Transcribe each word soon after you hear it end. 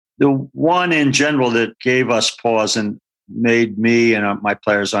The one in general that gave us pause and made me and my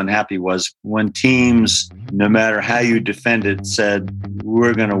players unhappy was when teams, no matter how you defended, said,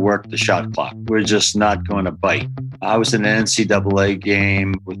 we're going to work the shot clock. We're just not going to bite. I was in an NCAA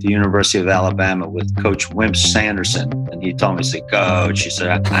game with the University of Alabama with Coach Wimp Sanderson. And he told me, he said, Coach, he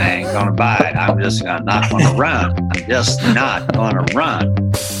said, I ain't going to bite. I'm just not going to run. I'm just not going to run.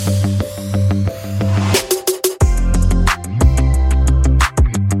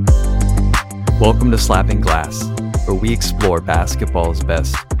 Welcome to Slapping Glass, where we explore basketball's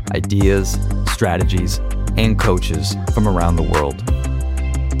best ideas, strategies, and coaches from around the world.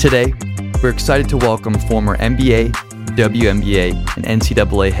 Today, we're excited to welcome former NBA, WNBA, and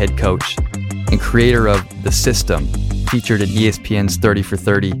NCAA head coach and creator of The System, featured in ESPN's 30 for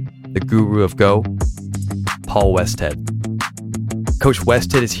 30, the Guru of Go, Paul Westhead. Coach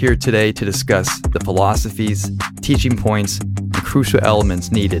Westhead is here today to discuss the philosophies, teaching points, and crucial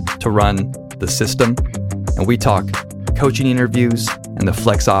elements needed to run The System, and we talk coaching interviews and the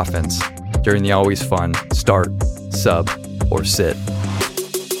flex offense during the always fun start, sub, or sit.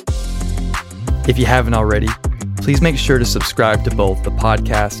 If you haven't already, please make sure to subscribe to both the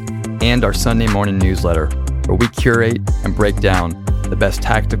podcast and our Sunday morning newsletter, where we curate and break down the best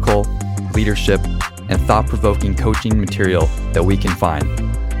tactical, leadership, and thought-provoking coaching material that we can find.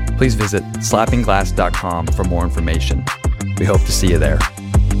 Please visit slappingglass.com for more information. We hope to see you there.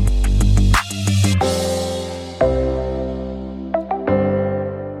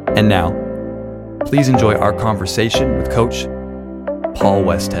 And now, please enjoy our conversation with Coach Paul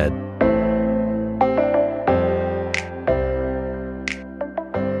Westhead.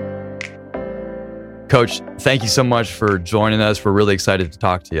 Coach, thank you so much for joining us. We're really excited to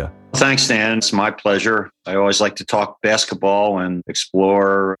talk to you. Thanks, Dan. It's my pleasure. I always like to talk basketball and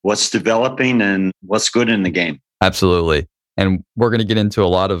explore what's developing and what's good in the game. Absolutely. And we're going to get into a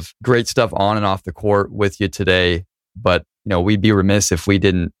lot of great stuff on and off the court with you today. But, we'd be remiss if we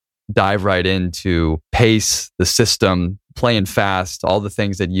didn't dive right into pace, the system, playing fast, all the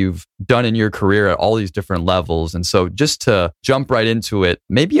things that you've done in your career at all these different levels. And so just to jump right into it,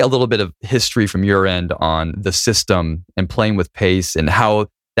 maybe a little bit of history from your end on the system and playing with pace and how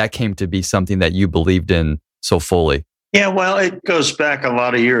that came to be something that you believed in so fully. Yeah, well, it goes back a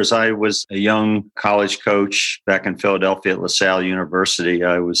lot of years. I was a young college coach back in Philadelphia at LaSalle University.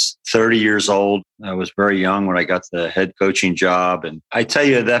 I was 30 years old. I was very young when I got the head coaching job. And I tell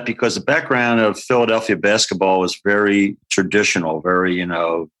you that because the background of Philadelphia basketball was very traditional, very,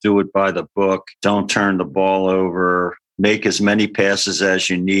 do it by the book, don't turn the ball over, make as many passes as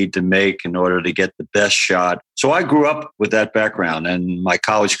you need to make in order to get the best shot. So I grew up with that background, and my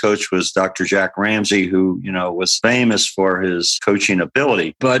college coach was Dr. Jack Ramsey, who, was famous for his coaching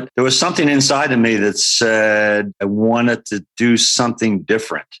ability. But there was something inside of me that said I wanted to do something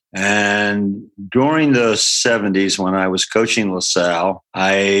different. And during the 70s, when I was coaching LaSalle,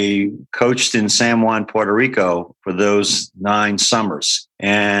 I coached in San Juan, Puerto Rico for those 9 summers.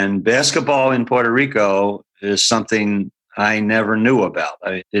 And basketball in Puerto Rico is something I never knew about.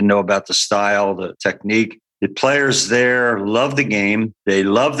 I didn't know about the style, the technique. The players there love the game. They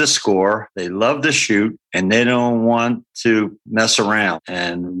love the score. They love to shoot, and they don't want to mess around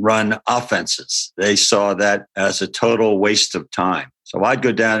and run offenses. They saw that as a total waste of time. So I'd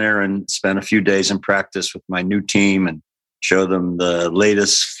go down there and spend a few days in practice with my new team and show them the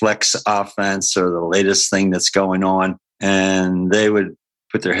latest flex offense or the latest thing that's going on. And they would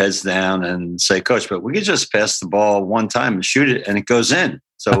put their heads down and say, Coach, but we could just pass the ball one time and shoot it and it goes in.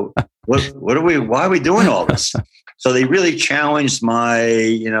 So why are we doing all this? So they really challenged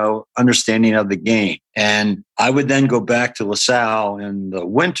my, understanding of the game. And I would then go back to LaSalle in the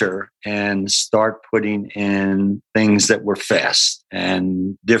winter and start putting in things that were fast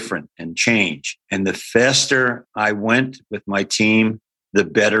and different and change. And the faster I went with my team, the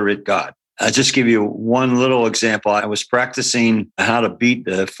better it got. I'll just give you one little example. I was practicing how to beat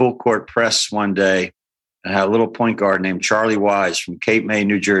the full court press one day. I had a little point guard named Charlie Wise from Cape May,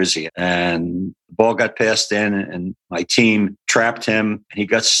 New Jersey. And the ball got passed in and my team trapped him. He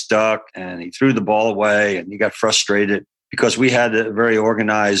got stuck and he threw the ball away and he got frustrated because we had a very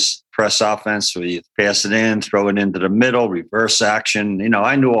organized press offense. So you pass it in, throw it into the middle, reverse action.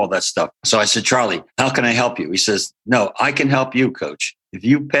 I knew all that stuff. So I said, Charlie, how can I help you? He says, no, I can help you, Coach. If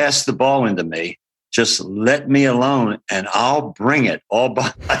you pass the ball into me, just let me alone and I'll bring it all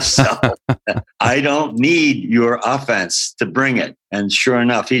by myself. I don't need your offense to bring it. And sure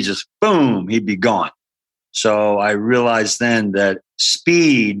enough, he'd be gone. So I realized then that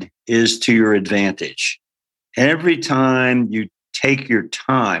speed is to your advantage. Every time you take your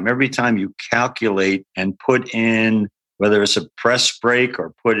time, every time you calculate and put in whether it's a press break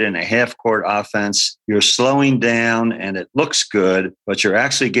or put in a half court offense, you're slowing down and it looks good, but you're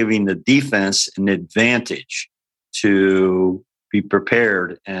actually giving the defense an advantage to be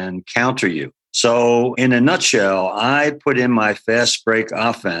prepared and counter you. So in a nutshell, I put in my fast break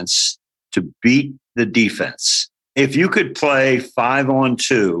offense to beat the defense. If you could play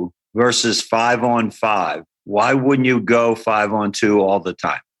 5-on-2 versus 5-on-5, why wouldn't you go 5-on-2 all the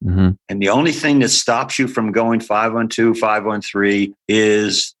time? Mm-hmm. And the only thing that stops you from going 5-on-2, 5-on-3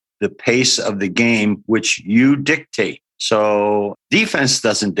 is the pace of the game, which you dictate. So defense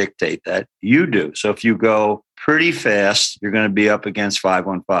doesn't dictate that. You do. So if you go pretty fast, you're going to be up against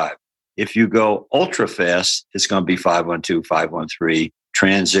 5-on-5. If you go ultra fast, it's going to be 5-on-2, 5-on-3,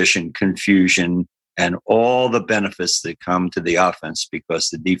 transition, confusion, and all the benefits that come to the offense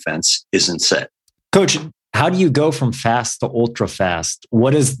because the defense isn't set. Coach, how do you go from fast to ultra fast?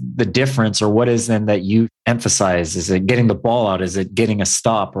 What is the difference, or what is then that you emphasize? Is it getting the ball out? Is it getting a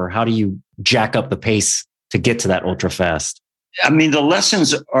stop? Or how do you jack up the pace to get to that ultra fast? I mean, the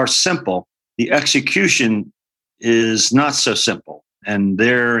lessons are simple. The execution is not so simple. And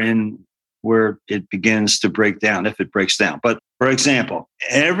therein where it begins to break down, if it breaks down. But for example,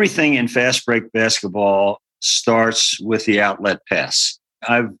 everything in fast break basketball starts with the outlet pass.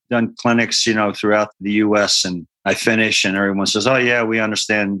 I've done clinics, throughout the U.S. and I finish and everyone says, "Oh yeah, we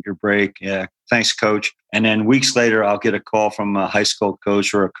understand your break. Yeah, thanks, coach." And then weeks later, I'll get a call from a high school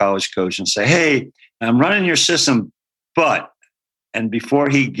coach or a college coach and say, "Hey, I'm running your system, but," and before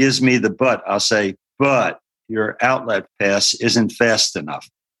he gives me the but, I'll say, "But your outlet pass isn't fast enough."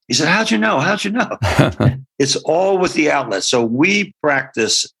 He said, How'd you know? It's all with the outlet. So we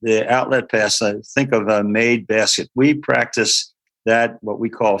practice the outlet pass. Think of a made basket. We practice that, what we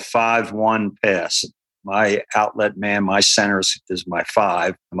call 5-1 pass. My outlet man, my center is my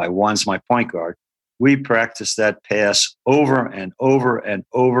 5, and my 1's my point guard. We practice that pass over and over and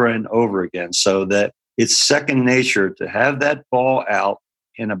over and over again so that it's second nature to have that ball out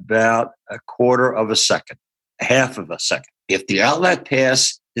in about a quarter of a second, half of a second. If the outlet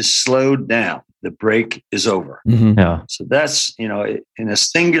pass is slowed down, the break is over. Mm-hmm. Yeah. So that's, in a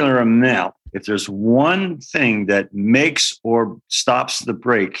singular amount, if there's one thing that makes or stops the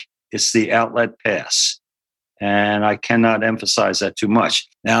break, it's the outlet pass. And I cannot emphasize that too much.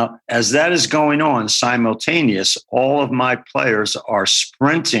 Now, as that is going on simultaneous, all of my players are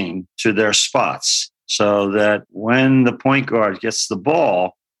sprinting to their spots so that when the point guard gets the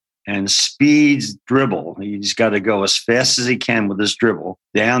ball and speeds dribble, he's got to go as fast as he can with his dribble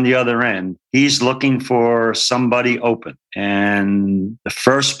down the other end. He's looking for somebody open. And the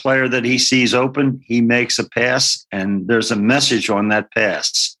first player that he sees open, he makes a pass, and there's a message on that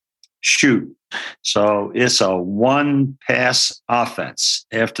pass: shoot. So it's a one-pass offense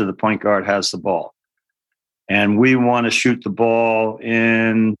after the point guard has the ball. And we want to shoot the ball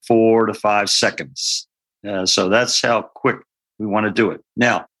in 4 to 5 seconds. So that's how quick we want to do it.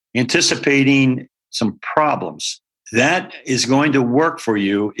 Now, anticipating some problems, that is going to work for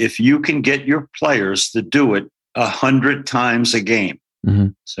you if you can get your players to do it 100 times a game. Mm-hmm.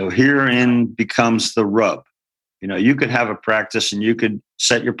 So herein becomes the rub. You could have a practice and you could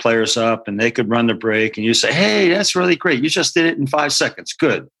set your players up and they could run the break and you say, "Hey, that's really great. You just did it in 5 seconds.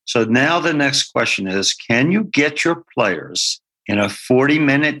 Good." So now the next question is, can you get your players in a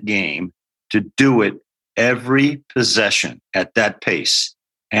 40-minute game to do it every possession at that pace?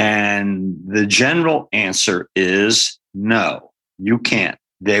 And the general answer is no, you can't.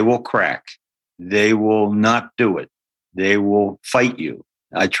 They will crack. They will not do it. They will fight you.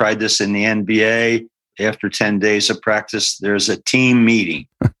 I tried this in the NBA. After 10 days of practice, there's a team meeting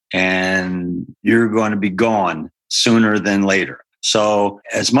and you're going to be gone sooner than later. So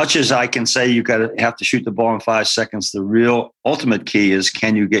as much as I can say you have to shoot the ball in 5 seconds, the real ultimate key is,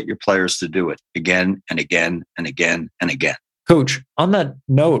 can you get your players to do it again and again and again and again? Coach, on that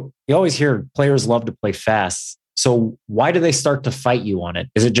note, you always hear players love to play fast. So why do they start to fight you on it?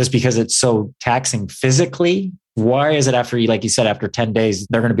 Is it just because it's so taxing physically? Why is it like you said, after 10 days,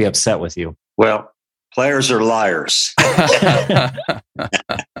 they're going to be upset with you? Well, players are liars.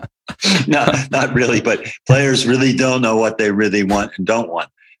 No, not really, but players really don't know what they really want and don't want,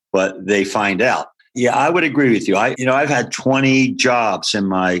 but they find out. Yeah, I would agree with you. I've had 20 jobs in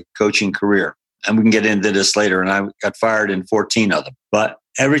my coaching career, and we can get into this later, and I got fired in 14 of them. But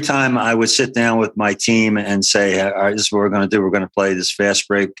every time I would sit down with my team and say, "All right, this is what we're going to do. We're going to play this fast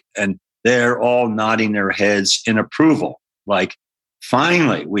break." And they're all nodding their heads in approval. Like,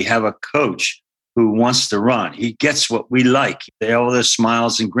 finally, we have a coach who wants to run. He gets what we like. They all their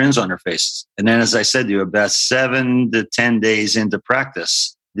smiles and grins on their faces. And then, as I said to you, about 7 to 10 days into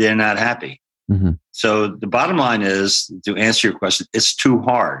practice, they're not happy. Mm-hmm. So the bottom line is, to answer your question, it's too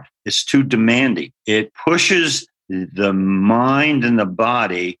hard. It's too demanding. It pushes the mind and the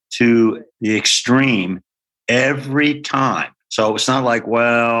body to the extreme every time. So it's not like,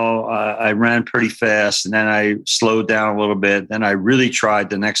 well, I ran pretty fast and then I slowed down a little bit. Then I really tried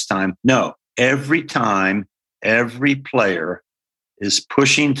the next time. No, every time, every player is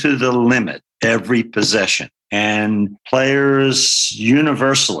pushing to the limit every possession. And players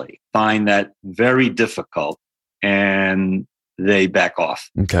universally find that very difficult and they back off.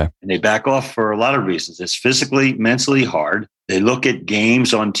 Okay. And they back off for a lot of reasons. It's physically, mentally hard. They look at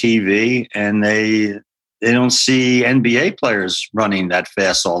games on TV and they don't see NBA players running that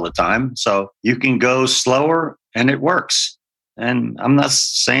fast all the time. So you can go slower and it works. And I'm not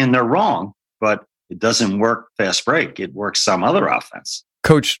saying they're wrong, but it doesn't work fast break. It works some other offense.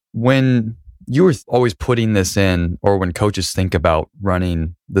 Coach, when you were always putting this in, or when coaches think about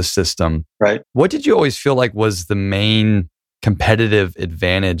running the system, right? What did you always feel like was the main competitive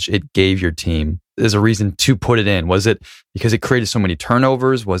advantage it gave your team as a reason to put it in? Was it because it created so many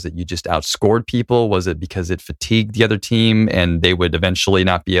turnovers? Was it you just outscored people? Was it because it fatigued the other team and they would eventually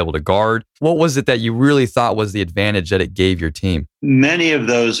not be able to guard? What was it that you really thought was the advantage that it gave your team? Many of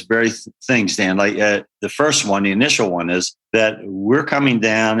those very things, Dan. Like the first one, the initial one, is that we're coming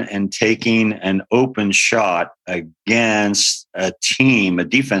down and taking an open shot against a team, a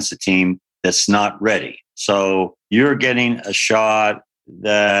defensive team that's not ready. So you're getting a shot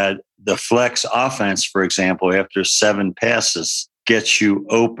that the flex offense, for example, after 7 passes, gets you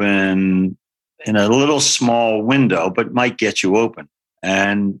open in a little small window, but might get you open.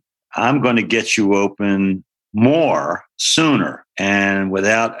 And I'm going to get you open more sooner and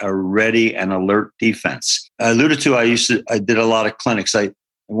without a ready and alert defense. I alluded to, I did a lot of clinics. I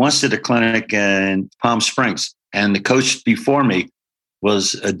once did a clinic in Palm Springs, and the coach before me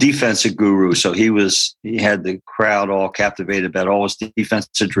was a defensive guru. So he had the crowd all captivated about all his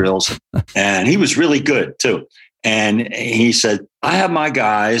defensive drills. And he was really good too. And he said, I have my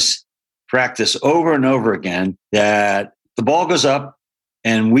guys practice over and over again that the ball goes up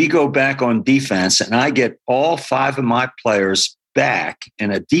and we go back on defense, and I get all 5 of my players back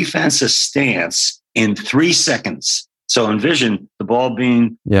in a defensive stance in 3 seconds. So envision the ball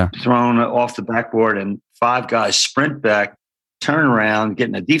being thrown off the backboard and 5 guys sprint back, turn around, get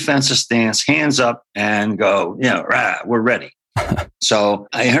in a defensive stance, hands up, and go, we're ready. So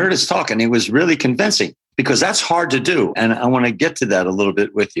I heard his talk, and he was really convincing because that's hard to do. And I want to get to that a little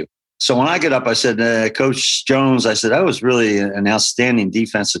bit with you. So when I get up, I said, Coach Jones, I said, that was really an outstanding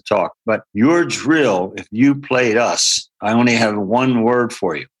defensive talk. But your drill, if you played us, I only have one word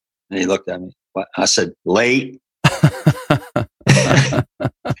for you. And he looked at me. I said, late.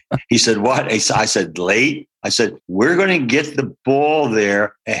 He said, what? I said, late. I said, we're going to get the ball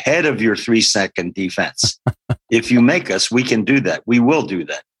there ahead of your 3-second defense. If you make us, we can do that. We will do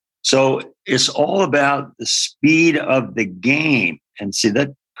that. So it's all about the speed of the game. And see, that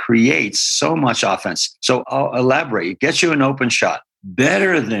creates so much offense. So I'll elaborate. It gets you an open shot.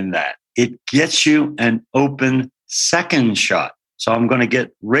 Better than that, it gets you an open second shot. So I'm going to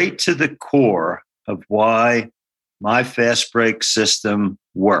get right to the core of why my fast break system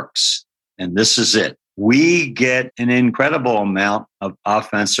works. And this is it. We get an incredible amount of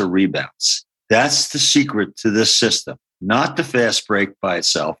offensive rebounds. That's the secret to this system. Not the fast break by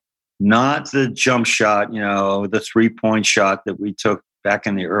itself, not the jump shot, the 3-point shot that we took back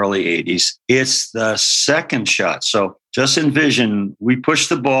in the early 80s. It's the second shot. So just envision, we push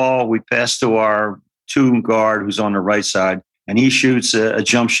the ball, we pass to our 2 guard who's on the right side, and he shoots a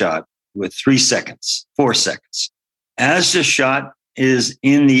jump shot with 3 seconds, 4 seconds. As the shot is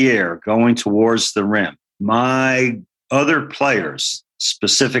in the air going towards the rim, my other players,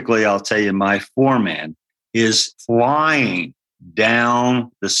 specifically, I'll tell you, my 4-man is flying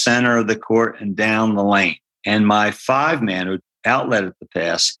down the center of the court and down the lane. And my 5-man, who outletted the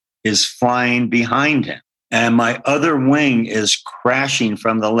pass, is flying behind him. And my other wing is crashing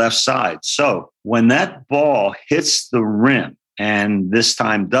from the left side. So when that ball hits the rim and this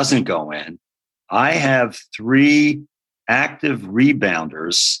time doesn't go in, I have 3 active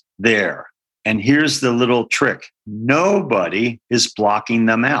rebounders there. And here's the little trick. Nobody is blocking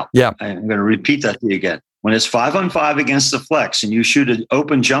them out. Yeah. I'm going to repeat that to you again. When it's 5-on-5 against the flex and you shoot an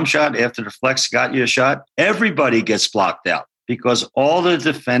open jump shot after the flex got you a shot, everybody gets blocked out because all the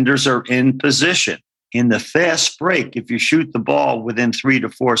defenders are in position. In the fast break, if you shoot the ball within 3 to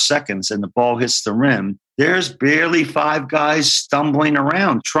 4 seconds and the ball hits the rim, there's barely 5 guys stumbling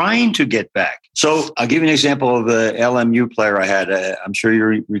around trying to get back. So I'll give you an example of the LMU player I had. I'm sure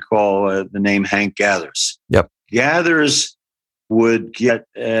you recall the name Hank Gathers. Yep. Gathers would get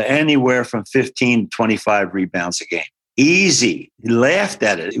anywhere from 15 to 25 rebounds a game. Easy. He laughed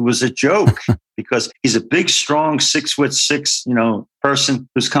at it. It was a joke because he's a big, strong, 6'6", person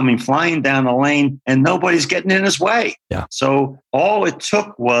who's coming flying down the lane and nobody's getting in his way. Yeah. So all it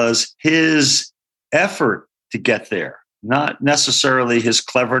took was his effort to get there, not necessarily his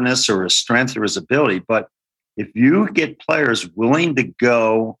cleverness or his strength or his ability. But if you get players willing to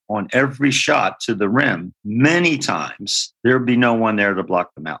go on every shot to the rim many times, there'll be no one there to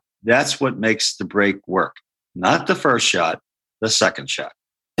block them out. That's what makes the break work. Not the first shot, the second shot.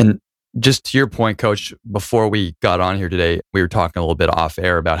 And just to your point, Coach, before we got on here today, we were talking a little bit off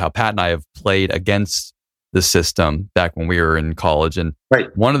air about how Pat and I have played against the system back when we were in college. And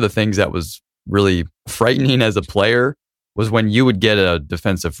one of the things that was really frightening as a player was when you would get a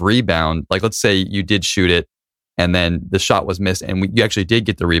defensive rebound. Like, let's say you did shoot it and then the shot was missed and you actually did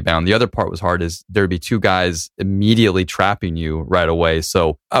get the rebound. The other part was hard is there'd be two guys immediately trapping you right away.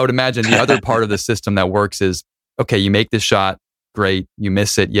 So I would imagine the other part of the system that works is, okay, you make this shot, great. You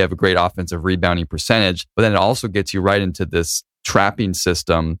miss it. You have a great offensive rebounding percentage, but then it also gets you right into this trapping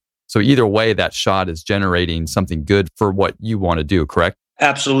system. So either way, that shot is generating something good for what you want to do, correct?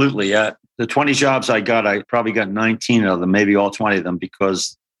 Absolutely. The 20 jobs I got, I probably got 19 of them, maybe all 20 of them,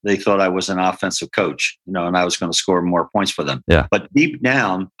 because they thought I was an offensive coach, and I was going to score more points for them. Yeah. But deep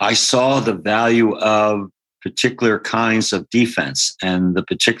down, I saw the value of particular kinds of defense, and the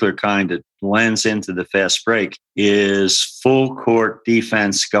particular kind that blends into the fast break is full court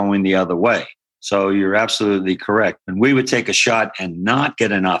defense going the other way. So you're absolutely correct. When we would take a shot and not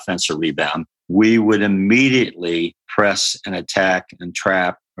get an offensive rebound, we would immediately press and attack and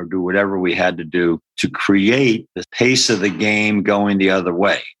trap or do whatever we had to do to create the pace of the game going the other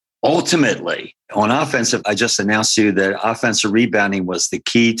way. Ultimately, on offensive, I just announced to you that offensive rebounding was the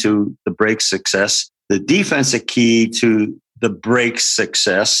key to the break success. The defensive key to the break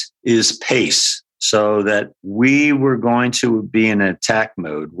success is pace, so that we were going to be in attack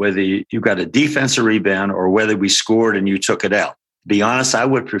mode, whether you got a defensive rebound or whether we scored and you took it out. To be honest, I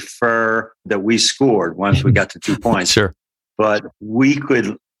would prefer that we scored once we got to 2 points. Sure. But we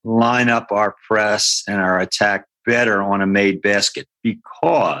could line up our press and our attack better on a made basket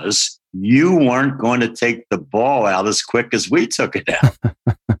because you weren't going to take the ball out as quick as we took it out.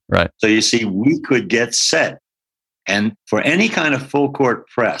 Right. So you see, we could get set. And for any kind of full court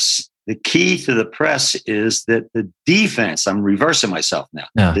press, the key to the press is that the defense, I'm reversing myself now.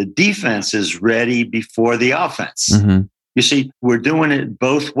 Yeah. The defense is ready before the offense. Mm-hmm. You see, we're doing it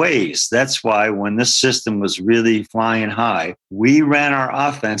both ways. That's why when this system was really flying high, we ran our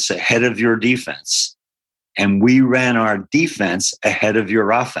offense ahead of your defense, and we ran our defense ahead of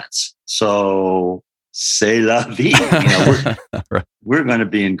your offense. So, c'est la vie. We're going to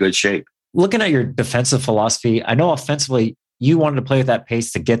be in good shape. Looking at your defensive philosophy, I know offensively, you wanted to play with that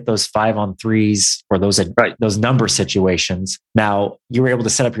pace to get those 5-on-3s or those number situations. Now, you were able to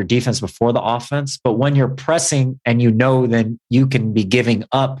set up your defense before the offense, but when you're pressing and then you can be giving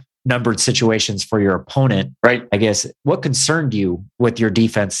up numbered situations for your opponent, right? I guess, what concerned you with your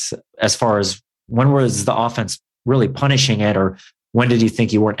defense as far as when was the offense really punishing it, or when did you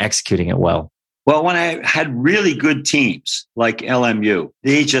think you weren't executing it well? Well, when I had really good teams like LMU,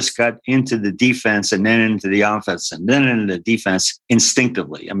 they just got into the defense and then into the offense and then into the defense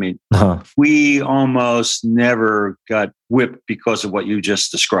instinctively. I mean, we almost never got whipped because of what you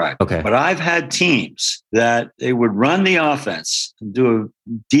just described. Okay. But I've had teams that they would run the offense and do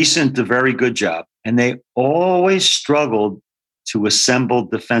a decent to very good job, and they always struggled to assemble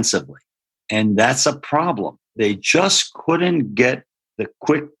defensively. And that's a problem. They just couldn't get the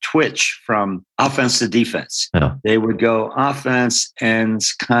quick twitch from offense to defense. Yeah. They would go offense and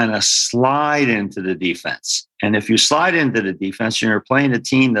kind of slide into the defense. And if you slide into the defense and you're playing a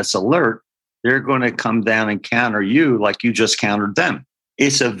team that's alert, they're going to come down and counter you like you just countered them.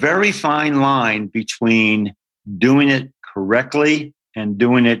 It's a very fine line between doing it correctly and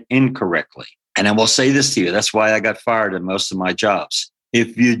doing it incorrectly. And I will say this to you. That's why I got fired in most of my jobs.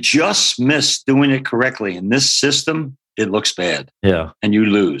 If you just miss doing it correctly in this system, it looks bad. Yeah. And you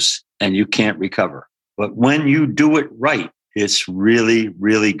lose and you can't recover. But when you do it right, it's really,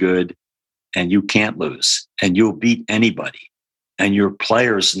 really good, and you can't lose, and you'll beat anybody. And your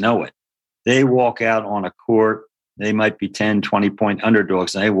players know it. They walk out on a court, they might be 10, 20-point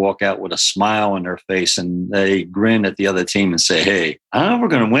underdogs, and they walk out with a smile on their face and they grin at the other team and say, hey, I know we're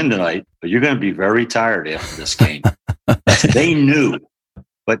going to win tonight, but you're going to be very tired after this game. They knew.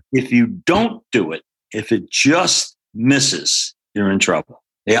 But if you don't do it, if it just misses, you're in trouble.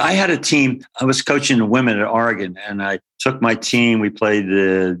 Yeah, I had a team. I was coaching the women at Oregon, and I took my team. We played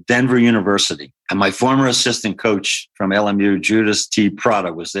the Denver University, and my former assistant coach from LMU, Judas T.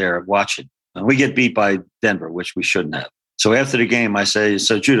 Prada, was there watching. And we get beat by Denver, which we shouldn't have. So after the game, I say,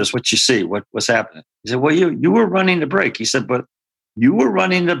 "So Judas, what you see? What's happening?" He said, "Well, you were running the break." He said, "But you were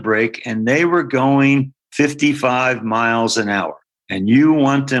running the break, and they were going 55 miles an hour, and you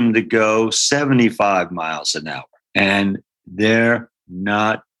want them to go 75 miles an hour, and they're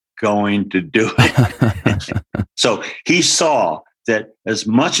not going to do it." So he saw that as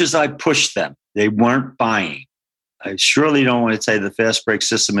much as I pushed them, they weren't buying. I surely don't want to say the fast break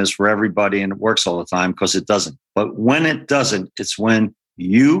system is for everybody and it works all the time, because it doesn't. But when it doesn't, it's when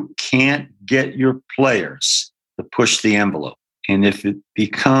you can't get your players to push the envelope. And if it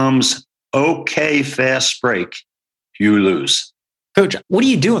becomes okay fast break, you lose. Coach, what do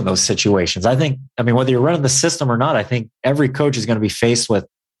you do in those situations? I mean, whether you're running the system or not, I think every coach is going to be faced with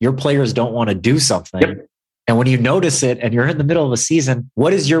your players don't want to do something. Yep. And when you notice it and you're in the middle of a season,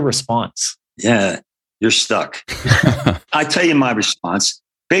 what is your response? Yeah, you're stuck. I tell you my response.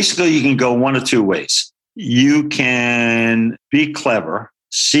 Basically, you can go one of two ways. You can be clever,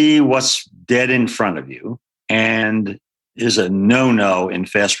 see what's dead in front of you, and is a no-no in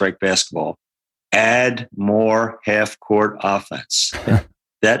fast break basketball. Add more half-court offense.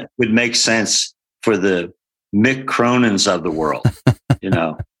 That would make sense for the Mick Cronin's of the world.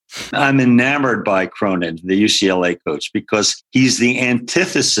 I'm enamored by Cronin, the UCLA coach, because he's the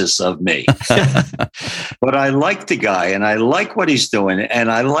antithesis of me. But I like the guy, and I like what he's doing,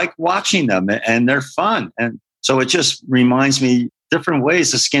 and I like watching them, and they're fun. And so it just reminds me different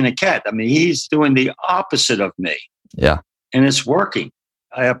ways to skin a cat. I mean, he's doing the opposite of me. Yeah. And it's working.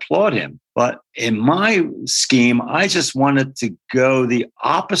 I applaud him. But in my scheme, I just wanted to go the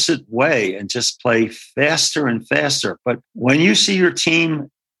opposite way and just play faster and faster. But when you see your team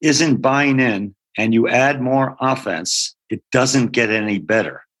isn't buying in and you add more offense, it doesn't get any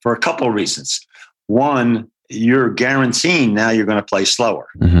better for a couple of reasons. One, you're guaranteeing now you're going to play slower.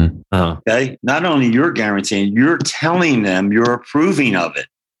 Mm-hmm. Okay. Not only you're guaranteeing, you're telling them you're approving of it.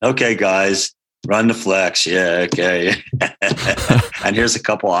 Okay, guys, run the flex. Yeah. Okay. And here's a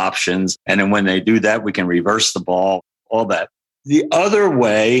couple options. And then when they do that, we can reverse the ball, all that. The other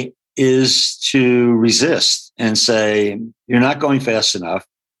way is to resist and say, you're not going fast enough.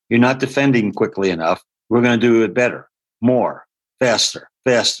 You're not defending quickly enough. We're going to do it better, more, faster,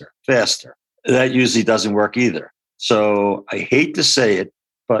 faster, faster. That usually doesn't work either. So I hate to say it,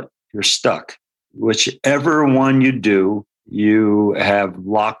 but you're stuck. Whichever one you do, you have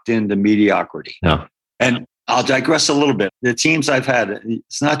locked into mediocrity. No. And I'll digress a little bit. The teams I've had,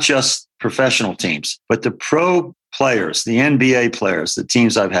 it's not just professional teams, but the pro players, the NBA players, the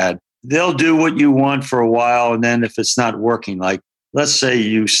teams I've had, they'll do what you want for a while. And then if it's not working, like let's say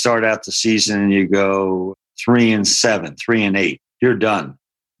you start out the season and you go 3-7, 3-8, you're done,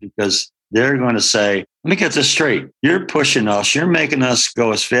 because they're going to say, let me get this straight. You're pushing us. You're making us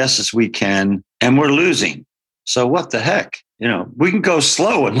go as fast as we can, and we're losing. So what the heck? We can go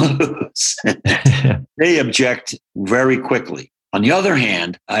slow and lose. They object very quickly. On the other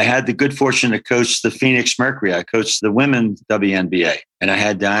hand, I had the good fortune to coach the Phoenix Mercury. I coached the women's WNBA. And I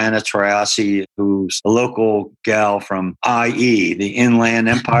had Diana Taurasi, who's a local gal from IE, the Inland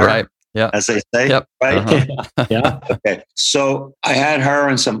Empire. Right. Yeah. As they say. Yep. Right. Uh-huh. Yeah. Okay. So I had her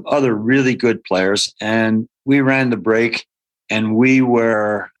and some other really good players, and we ran the break, and we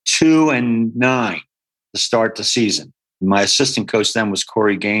were 2-9 to start the season. My assistant coach then was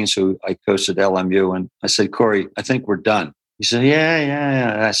Corey Gaines, who I coached at LMU. And I said, Corey, I think we're done. He said,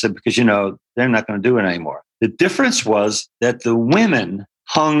 yeah. I said, because, they're not going to do it anymore. The difference was that the women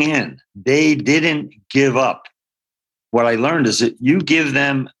hung in. They didn't give up. What I learned is that you give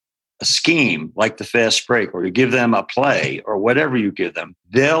them a scheme like the fast break, or you give them a play or whatever you give them,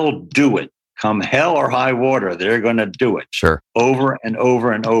 they'll do it. Come hell or high water, they're going to do it. Sure. Over and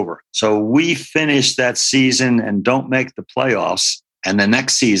over and over. So we finished that season and don't make the playoffs. And the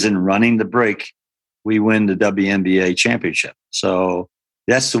next season, running the break, we win the WNBA championship. So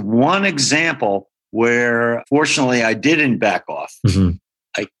that's the one example where, fortunately, I didn't back off. Mm-hmm.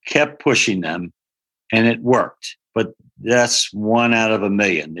 I kept pushing them, and it worked. But that's 1 out of a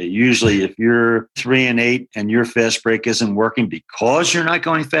million. Usually, if you're 3-8 and your fast break isn't working because you're not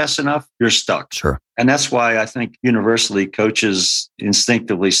going fast enough, you're stuck. Sure. And that's why I think universally coaches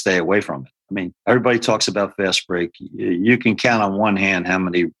instinctively stay away from it. I mean, everybody talks about fast break. You can count on one hand how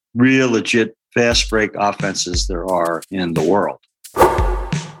many real legit fast break offenses there are in the world.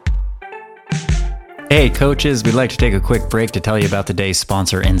 Hey, coaches, we'd like to take a quick break to tell you about today's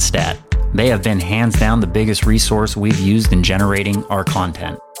sponsor, Instat. They have been hands down the biggest resource we've used in generating our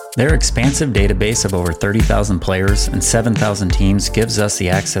content. Their expansive database of over 30,000 players and 7,000 teams gives us the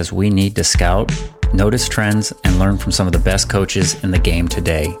access we need to scout, notice trends, and learn from some of the best coaches in the game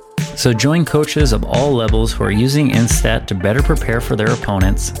today. So join coaches of all levels who are using Instat to better prepare for their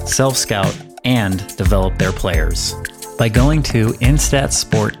opponents, self-scout, and develop their players. By going to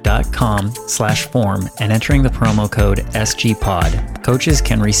instatsport.com/form and entering the promo code SGPOD, coaches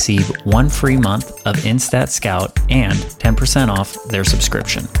can receive 1 free month of Instat Scout and 10% off their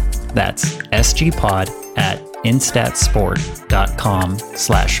subscription. That's SGPOD at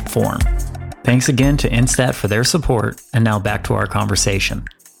instatsport.com/form. Thanks again to Instat for their support, and now back to our conversation.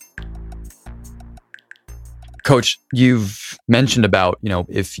 Coach, you've mentioned about,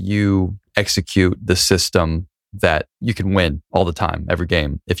 if you execute the system that you can win all the time, every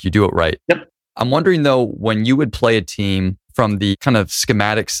game, if you do it right. Yep. I'm wondering though, when you would play a team from the kind of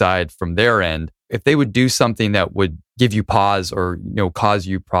schematic side from their end, if they would do something that would give you pause or, cause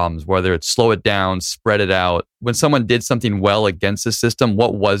you problems, whether it's slow it down, spread it out. When someone did something well against the system,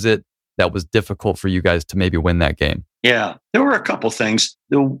 what was it that was difficult for you guys to maybe win that game? Yeah, there were a couple things.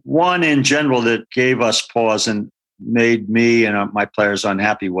 The one in general that gave us pause and made me and my players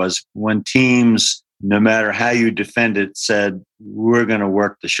unhappy was when teams, no matter how you defend it, said, we're going to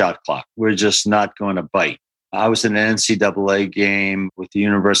work the shot clock. We're just not going to bite. I was in an NCAA game with the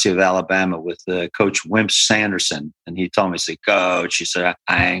University of Alabama with Coach Wimp Sanderson. And he told me, Coach, he said,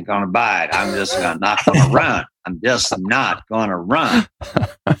 I ain't going to bite. I'm just not going to run. I'm just not going to run.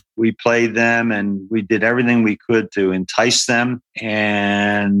 We played them and we did everything we could to entice them.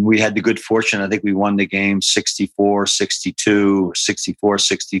 And we had the good fortune. I think we won the game 64-62,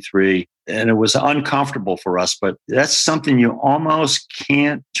 64-63. And it was uncomfortable for us, but that's something you almost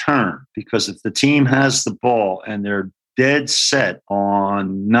can't turn, because if the team has the ball and they're dead set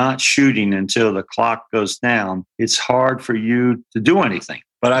on not shooting until the clock goes down, it's hard for you to do anything.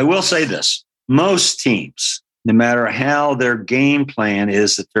 But I will say this, most teams, no matter how their game plan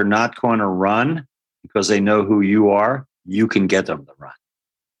is that they're not going to run because they know who you are, you can get them to run.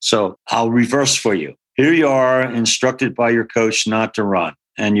 So I'll reverse for you. Here you are instructed by your coach not to run,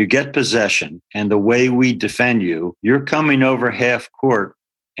 and you get possession. And the way we defend you, you're coming over half court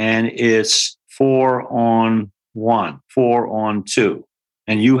and it's 4-on-1, 4-on-2,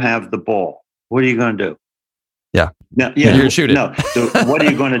 and you have the ball. What are you going to do? You're shooting. No. So what are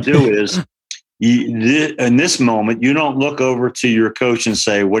you going to do is, in this moment, you don't look over to your coach and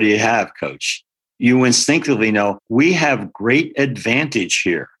say, what do you have, coach? You instinctively know we have great advantage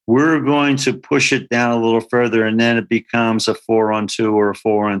here. We're going to push it down a little further, and then it becomes a 4-on-2 or a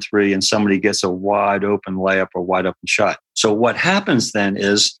 4-on-3, and somebody gets a wide open layup or wide open shot. So what happens then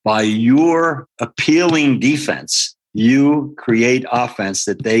is, by your appealing defense, you create offense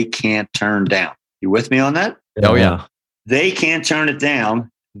that they can't turn down. You with me on that? Oh, yeah. They can't turn it down.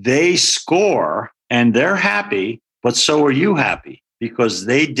 They score and they're happy, but so are you happy, because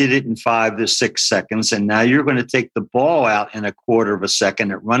they did it in 5 to 6 seconds. And now you're going to take the ball out in a quarter of a second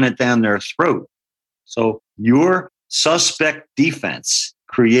and run it down their throat. So your suspect defense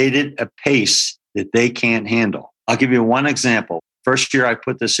created a pace that they can't handle. I'll give you one example. First year I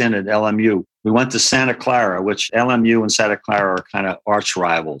put this in at LMU, we went to Santa Clara, which LMU and Santa Clara are kind of arch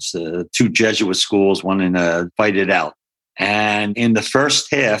rivals, 2 Jesuit schools, one in fight it out. And in the first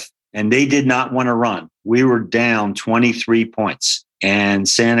half, and they did not want to run, we were down 23 points. And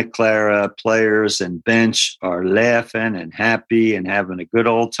Santa Clara players and bench are laughing and happy and having a good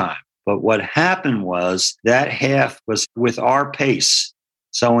old time. But what happened was that half was with our pace.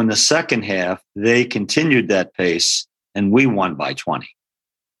 So in the second half, they continued that pace and we won by 20.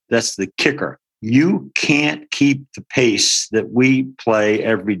 That's the kicker. You can't keep the pace that we play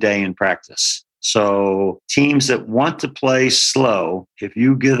every day in practice. So teams that want to play slow, if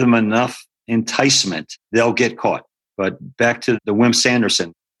you give them enough enticement, they'll get caught. But back to the Wimp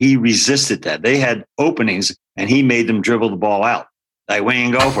Sanderson, he resisted that. They had openings and he made them dribble the ball out. Like, we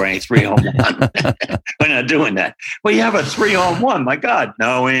ain't go for any 3-on-1. We're not doing that. Well, you have a 3-on-1. My God.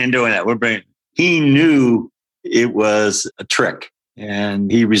 No, we ain't doing that. He knew it was a trick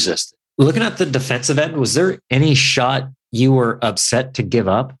and he resisted. Looking at the defensive end, was there any shot you were upset to give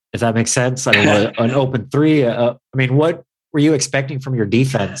up, if that makes sense? I mean, an open 3. What were you expecting from your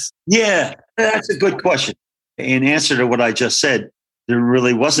defense? Yeah, that's a good question. In answer to what I just said, there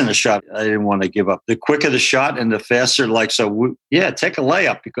really wasn't a shot I didn't want to give up. The quicker the shot and the faster, take a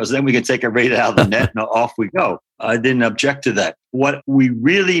layup, because then we can take it right out of the net and off we go. I didn't object to that. What we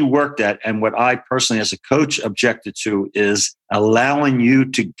really worked at, and what I personally as a coach objected to, is allowing you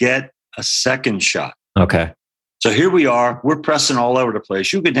to get a second shot. Okay. So here we are, we're pressing all over the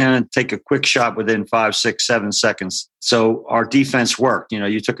place. You go down and take a quick shot within 5, 6, 7 seconds. So our defense worked.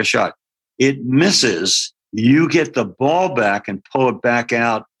 You took a shot. It misses. You get the ball back and pull it back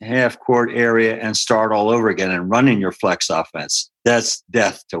out half court area and start all over again and run in your flex offense. That's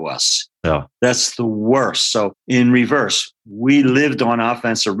death to us. Yeah. That's the worst. So in reverse, we lived on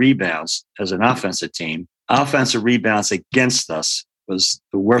offensive rebounds as an offensive team. Offensive rebounds against us was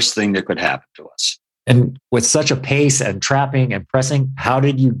the worst thing that could happen to us. And with such a pace and trapping and pressing, how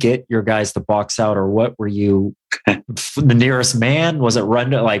did you get your guys to box out, or what were you, the nearest man? Was it run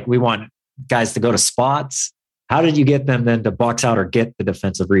to, like, we want guys to go to spots? How did you get them then to box out or get the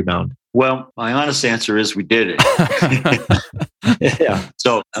defensive rebound? Well, my honest answer is we did it. Yeah.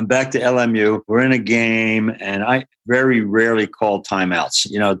 So I'm back to LMU. We're in a game, and I very rarely call timeouts.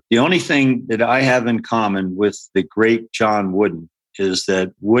 The only thing that I have in common with the great John Wooden is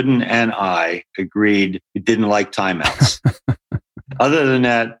that Wooden and I agreed we didn't like timeouts. Other than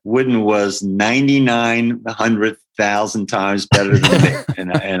that, Wooden was 99,100,000 times better than me,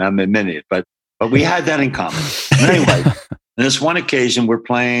 and I'm admitting it. But we had that in common. Anyway, on this one occasion, we're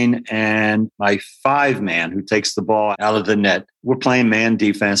playing, and my 5-man who takes the ball out of the net, we're playing man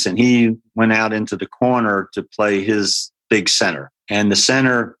defense, and he went out into the corner to play his big center. And the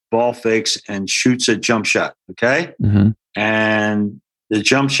center ball fakes and shoots a jump shot, okay? Mm-hmm. And the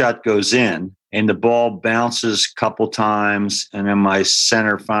jump shot goes in, and the ball bounces a couple times, and then my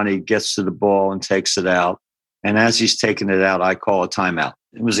center finally gets to the ball and takes it out. And as he's taking it out, I call a timeout.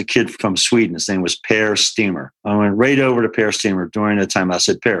 It was a kid from Sweden. His name was Per Steamer. I went right over to Per Steamer during the timeout. I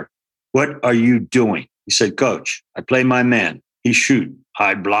said, Per, what are you doing? He said, Coach, I play my man. He shoot.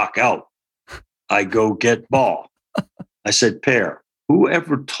 I block out. I go get ball. I said, Per,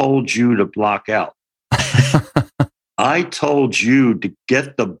 whoever told you to block out? I told you to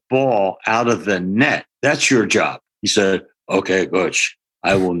get the ball out of the net. That's your job. He said, okay, Coach,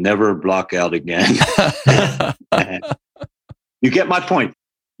 I will never block out again. You get my point.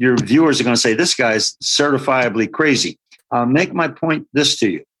 Your viewers are going to say, this guy's certifiably crazy. I'll make my point this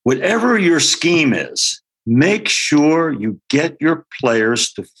to you. Whatever your scheme is, make sure you get your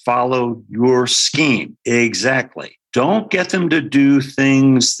players to follow your scheme. Exactly. Don't get them to do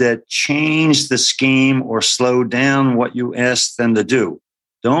things that change the scheme or slow down what you ask them to do.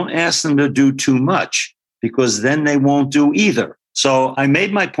 Don't ask them to do too much, because then they won't do either. So I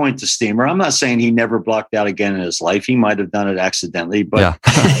made my point to Steamer. I'm not saying he never blocked out again in his life. He might have done it accidentally, but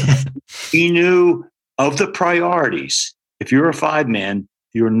he knew of the priorities. If you're a 5-man,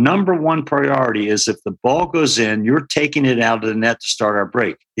 your number one priority is if the ball goes in, you're taking it out of the net to start our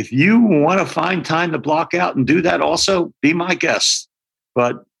break. If you want to find time to block out and do that also, be my guest.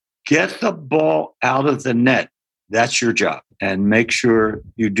 But get the ball out of the net. That's your job. And make sure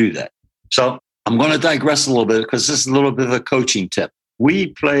you do that. So I'm going to digress a little bit, because this is a little bit of a coaching tip. We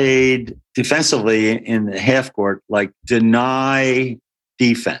played defensively in the half court, like deny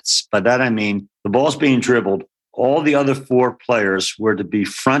defense. By that, I mean the ball's being dribbled. All the other 4 players were to be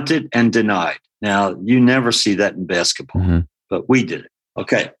fronted and denied. Now, you never see that in basketball, but we did it.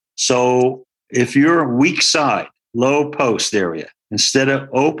 Okay. So if you're weak side, low post area, instead of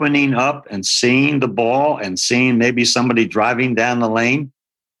opening up and seeing the ball and seeing maybe somebody driving down the lane,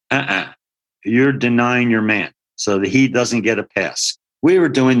 you're denying your man so that he doesn't get a pass. We were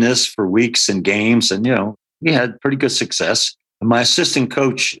doing this for weeks and games, and, we had pretty good success. And my assistant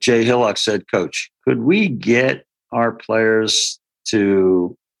coach, Jay Hillock, said, Coach, could we get our players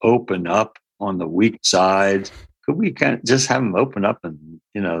to open up on the weak side? Could we kind of just have them open up and,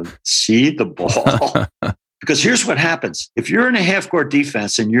 see the ball? Because here's what happens. If you're in a half-court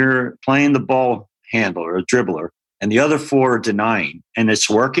defense and you're playing the ball handler or dribbler, and the other 4 are denying, and it's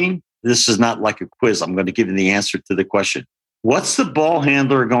working, this is not like a quiz. I'm going to give you the answer to the question. What's the ball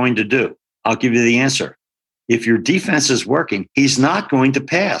handler going to do? I'll give you the answer. If your defense is working, he's not going to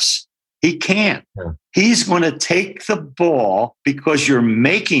pass. He can't. Yeah. He's going to take the ball because you're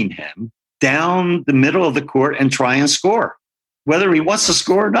making him down the middle of the court and try and score. Whether he wants to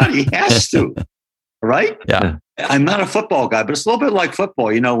score or not, he has to. Right? Yeah. I'm not a football guy, but it's a little bit like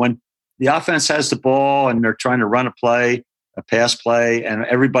football. When the offense has the ball and they're trying to run a play, a pass play, and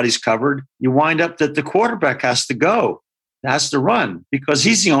everybody's covered, you wind up that the quarterback has to go, has to run, because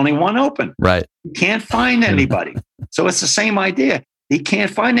he's the only one open. Right. He can't find anybody. So it's the same idea. He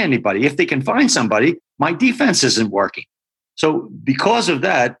can't find anybody. If they can find somebody, my defense isn't working. So because of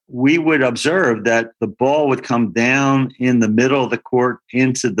that, we would observe that the ball would come down in the middle of the court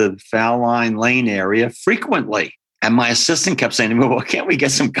into the foul line lane area frequently. And my assistant kept saying to me, well, can't we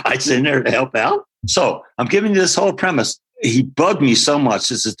get some guys in there to help out? So I'm giving you this whole premise. He bugged me so much.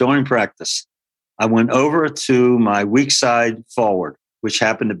 This is during practice. I went over to my weak side forward, which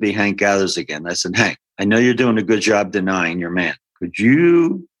happened to be Hank Gathers again. I said, Hank, I know you're doing a good job denying your man. Could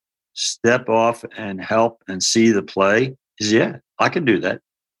you step off and help and see the play? He said, yeah, I can do that.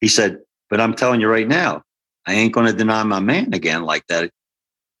 He said, but I'm telling you right now, I ain't going to deny my man again like that.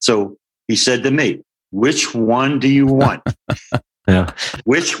 So he said to me, which one do you want? Yeah.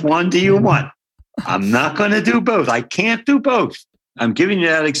 Which one do you want? I'm not going to do both. I can't do both. I'm giving you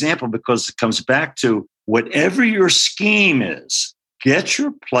that example because it comes back to whatever your scheme is, get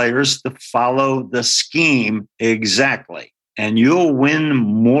your players to follow the scheme exactly. And you'll win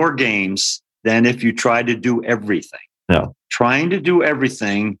more games than if you try to do everything. No. Trying to do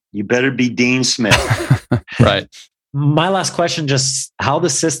everything, you better be Dean Smith. Right. My last question, just how the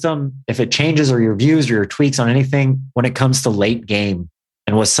system, if it changes or your views or your tweaks on anything when it comes to late game,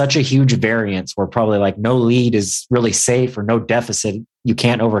 and was such a huge variance where probably like no lead is really safe or no deficit you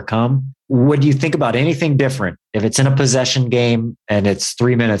can't overcome. Would you think about anything different if it's in a possession game and it's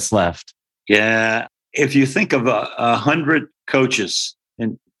 3 minutes left? Yeah. If you think of 100 coaches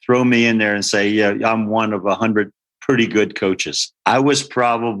and throw me in there and say, yeah, I'm one of 100 pretty good coaches, I was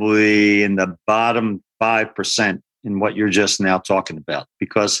probably in the bottom 5% in what you're just now talking about,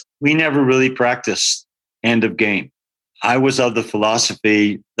 because we never really practiced end of game. I was of the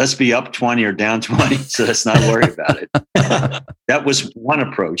philosophy, let's be up 20 or down 20, so let's not worry about it. That was one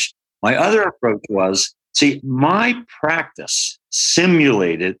approach. My other approach was, see, my practice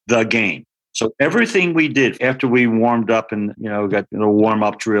simulated the game. So everything we did after we warmed up and, got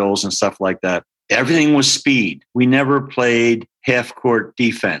warm-up drills and stuff like that, everything was speed. We never played half-court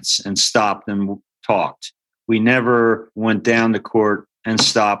defense and stopped and talked. We never went down the court and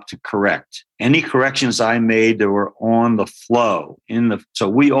stopped to correct. Any corrections I made that were on the flow so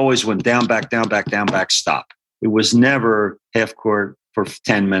we always went down, back, stop. It was never half court for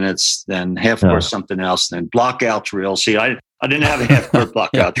 10 minutes, then half court something else, then block out drill. See, I didn't have a half court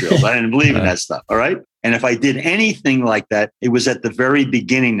block out drills. I didn't believe in that stuff. All right. And if I did anything like that, it was at the very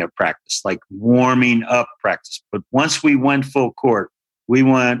beginning of practice, like warming up practice. But once we went full court,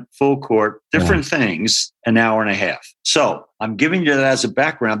 different things, an hour and a half. So I'm giving you that as a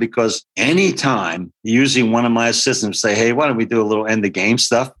background because anytime usually one of my assistants say, hey, why don't we do a little end of game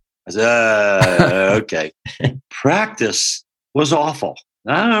stuff? I said, okay. Practice was awful.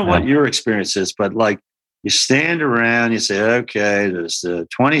 I don't know what your experience is, but like you stand around, you say, okay, there's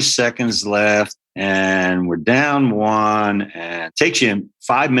 20 seconds left and we're down one, and it takes you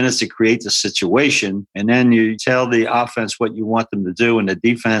 5 minutes to create the situation. And then you tell the offense what you want them to do, and the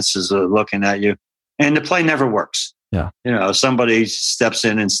defense is looking at you, and the play never works. Yeah. Somebody steps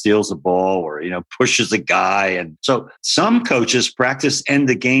in and steals the ball or, pushes a guy. And so some coaches practice end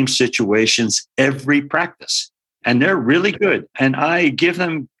the game situations every practice, and they're really good. And I give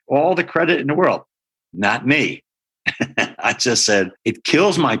them all the credit in the world. Not me. I just said, it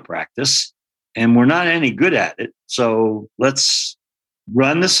kills my practice and we're not any good at it. So let's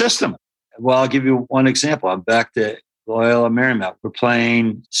run the system. Well, I'll give you one example. I'm back to Loyola Marymount. We're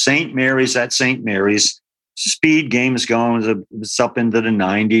playing St. Mary's at St. Mary's. Speed game is going, it's up into the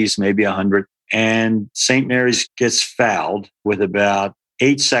 90s, maybe 100. And St. Mary's gets fouled with about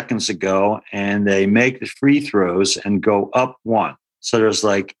 8 seconds to go, and they make the free throws and go up one. So there's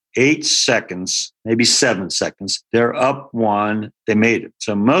like 8 seconds, maybe 7 seconds. They're up one. They made it.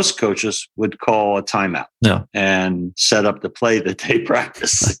 So most coaches would call a timeout and set up the play that they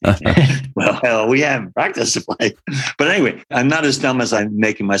practice. Well, hell, we haven't practiced the play. But anyway, I'm not as dumb as I'm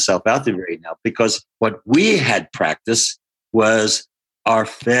making myself out to be right now, because what we had practiced was our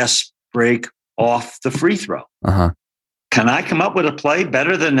fast break off the free throw. Uh-huh. Can I come up with a play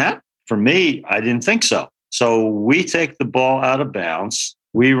better than that? For me, I didn't think so. So we take the ball out of bounds.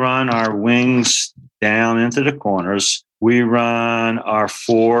 We run our wings down into the corners. We run our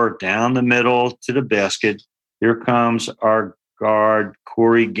four down the middle to the basket. Here comes our guard,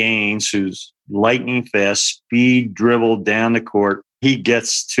 Corey Gaines, who's lightning fast, speed dribble down the court. He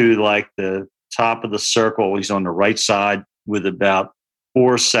gets to like the top of the circle. He's on the right side with about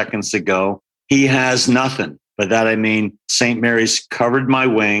 4 seconds to go. He has nothing. By that, I mean, St. Mary's covered my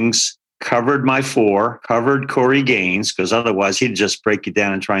wings, covered my four, covered Corey Gaines, because otherwise he'd just break you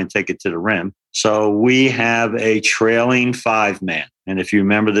down and try and take it to the rim. So we have a trailing 5-man. And if you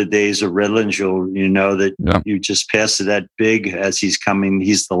remember the days of Redlands, you know that you just pass to that big as he's coming.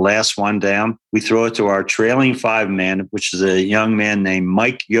 He's the last one down. We throw it to our trailing 5-man, which is a young man named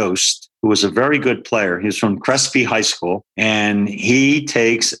Mike Yost, who was a very good player. He was from Crespi High School, and he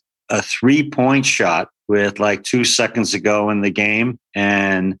takes a 3-point shot with like 2 seconds to go in the game,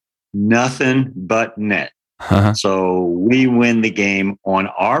 and nothing but net. So we win the game on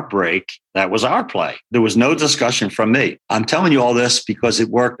our break. That was our play. There was no discussion from me. I'm telling you all this because it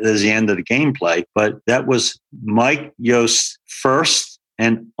worked as the end of the gameplay, but that was Mike Yost's first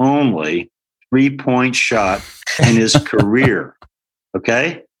and only 3-point shot in his career.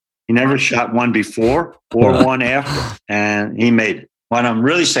 Okay? He never shot one before or one after, and he made it. What I'm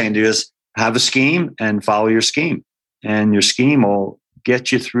really saying to you is have a scheme and follow your scheme, and your scheme will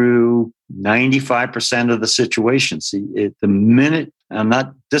get you through 95% of the situations. The minute, I'm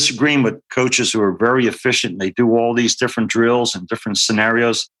not disagreeing with coaches who are very efficient. They do all these different drills and different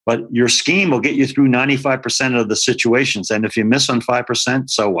scenarios, but your scheme will get you through 95% of the situations. And if you miss on 5%,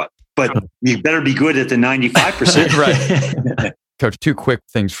 so what? But you better be good at the 95%. Right. Coach, 2 quick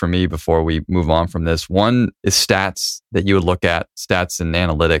things for me before we move on from this. One is stats that you would look at, stats and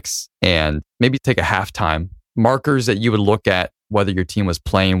analytics, and maybe take a halftime. Markers that you would look at whether your team was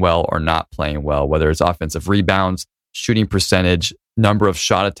playing well or not playing well, whether it's offensive rebounds, shooting percentage, number of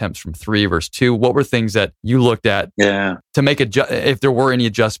shot attempts from 3 versus 2. What were things that you looked at to make if there were any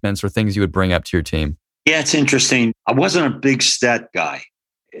adjustments or things you would bring up to your team? Yeah, it's interesting. I wasn't a big stat guy.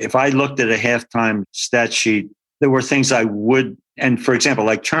 If I looked at a halftime stat sheet, there were things I would, and for example,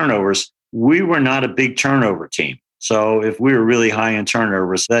 like turnovers, we were not a big turnover team. So if we were really high in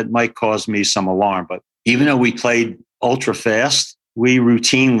turnovers, that might cause me some alarm. But even though we played ultra fast, we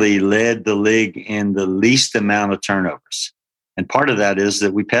routinely led the league in the least amount of turnovers. And part of that is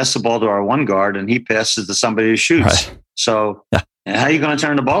that we pass the ball to our one guard and he passes to somebody who shoots. Right. So how are you going to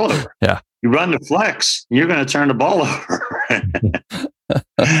turn the ball over? Yeah. You run the flex, you're going to turn the ball over.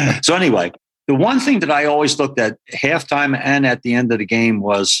 So anyway, the one thing that I always looked at halftime and at the end of the game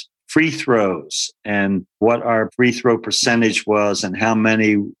was free throws and what our free throw percentage was and how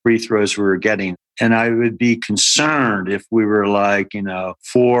many free throws we were getting. And I would be concerned if we were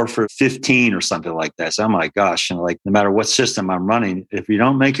 4 for 15 or something like that. So, oh my gosh, like no matter what system I'm running, if you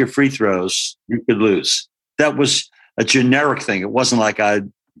don't make your free throws, you could lose. That was a generic thing. It wasn't like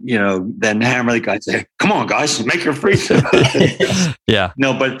I'd, then hammer the guy and say, come on, guys, make your free throws. Yeah.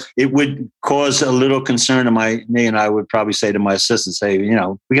 No, but it would cause a little concern to me, and I would probably say to my assistant,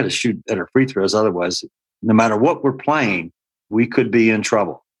 we got to shoot better free throws. Otherwise, no matter what we're playing, we could be in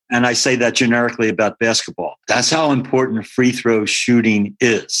trouble. And I say that generically about basketball. That's how important free throw shooting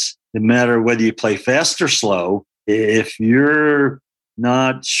is. No matter whether you play fast or slow, if you're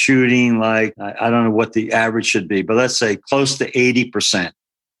not shooting like, I don't know what the average should be, but let's say close to 80%,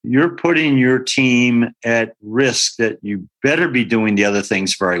 you're putting your team at risk that you better be doing the other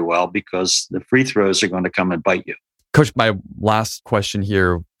things very well because the free throws are going to come and bite you. Coach, my last question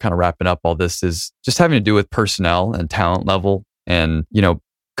here, kind of wrapping up all this, is just having to do with personnel and talent level and,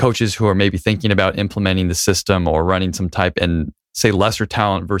 coaches who are maybe thinking about implementing the system or running some type and say lesser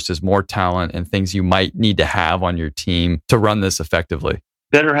talent versus more talent and things you might need to have on your team to run this effectively.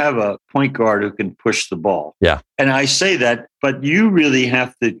 Better have a point guard who can push the ball. Yeah. And I say that, but you really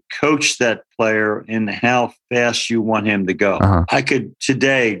have to coach that player in how fast you want him to go. Uh-huh. I could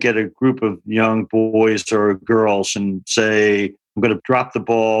today get a group of young boys or girls and say, I'm going to drop the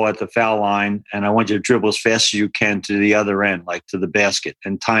ball at the foul line and I want you to dribble as fast as you can to the other end, like to the basket,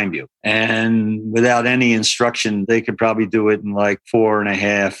 and time you. And without any instruction, they could probably do it in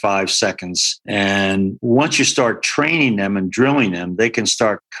 4.5, 5 seconds. And once you start training them and drilling them, they can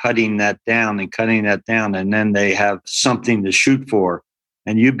start cutting that down. And then they have something to shoot for.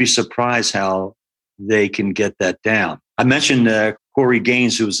 And you'd be surprised how they can get that down. I mentioned Corey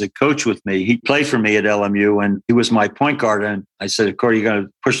Gaines, who was a coach with me. He played for me at LMU, and he was my point guard. And I said, Corey, you're going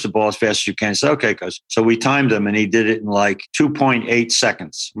to push the ball as fast as you can. He said, okay, coach. So we timed him, and he did it in 2.8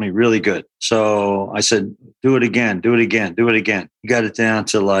 seconds. I mean, really good. So I said, do it again. He got it down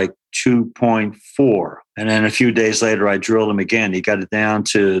to 2.4. And then a few days later, I drilled him again. He got it down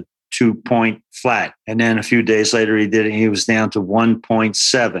to 2-point flat. And then a few days later, he did it. And he was down to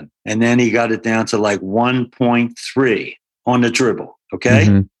 1.7. And then he got it down to 1.3 on the dribble. Okay.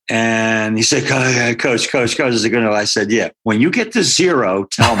 Mm-hmm. And he said, coach, is it going to? I said, yeah. When you get to 0,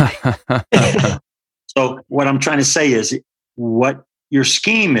 tell me. So what I'm trying to say is what your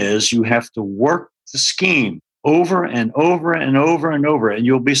scheme is, you have to work the scheme over and over and over and over. And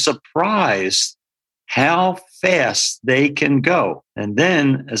you'll be surprised how fast they can go. And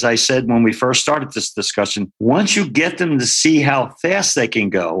then, as I said when we first started this discussion, once you get them to see how fast they can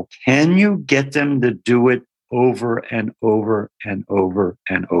go, can you get them to do it over and over and over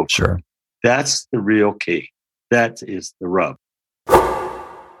and over? Sure. That's the real key. That is the rub.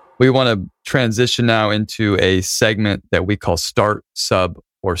 We want to transition now into a segment that we call Start, Sub,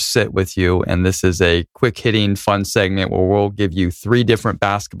 or sit with you. And this is a quick hitting fun segment where we'll give you 3 different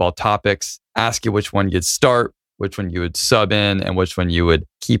basketball topics, ask you which one you'd start, which one you would sub in, and which one you would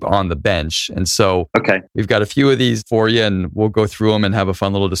keep on the bench. And so we've got a few of these for you, and we'll go through them and have a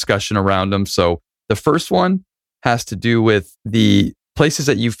fun little discussion around them. So the first one has to do with the places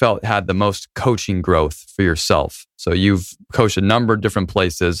that you felt had the most coaching growth for yourself. So you've coached a number of different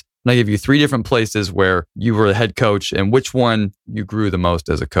places. And I give you 3 different places where you were the head coach and which one you grew the most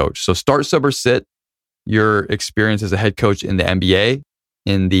as a coach. So start, sub, or sit your experience as a head coach in the NBA,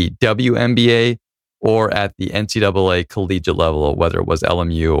 in the WNBA, or at the NCAA collegiate level, whether it was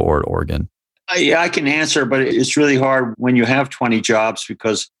LMU or at Oregon. I can answer, but it's really hard when you have 20 jobs,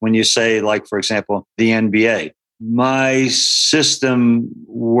 because when you say, like, for example, the NBA, my system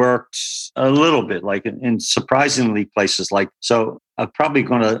worked a little bit like in surprisingly places like, so I'm probably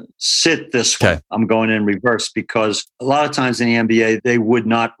going to sit this way. I'm going in reverse because a lot of times in the NBA, they would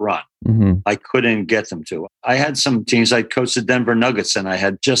not run. I couldn't get them to. I had some teams, I coached the Denver Nuggets, and I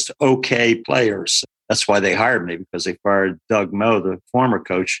had just okay players. That's why they hired me, because they fired Doug Moe, the former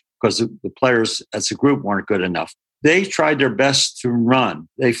coach, because the players as a group weren't good enough. They tried their best to run.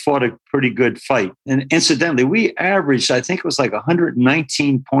 They fought a pretty good fight. And incidentally, we averaged, I think it was like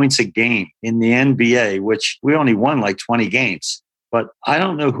 119 points a game in the NBA, which we only won like 20 games. But I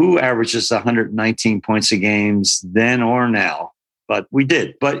don't know who averages 119 points a games then or now, but we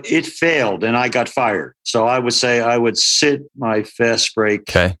did. But it failed and I got fired. So I would say I would sit my fast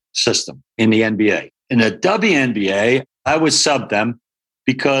break system in the NBA. In the WNBA, I would sub them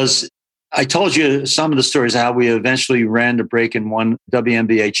because I told you some of the stories how we eventually ran the break and won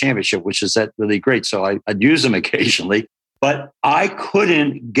WNBA championship, which is that really great. So I'd use them occasionally, but I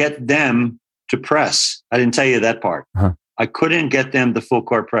couldn't get them to press. I didn't tell you that part. I couldn't get them to full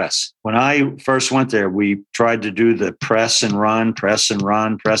court press. When I first went there, we tried to do the press and run, press and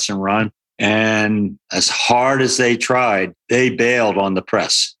run, press and run. And as hard as they tried, they bailed on the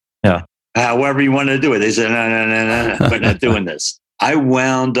press. Yeah. However you wanted to do it. They said, no, we're not doing this. I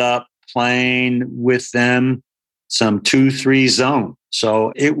wound up playing with them some 2-3 zone.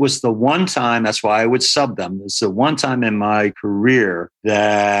 So it was the one time, that's why I would sub them. It's the one time in my career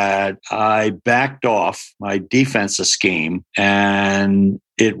that I backed off my defensive scheme and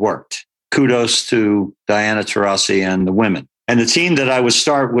it worked. Kudos to Diana Taurasi and the women. And the team that I would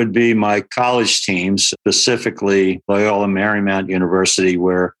start would be my college teams, specifically Loyola Marymount University,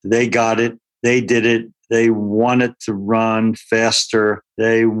 where they got it, they did it, they wanted to run faster,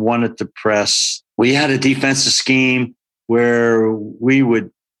 they wanted to press. We had a defensive scheme where we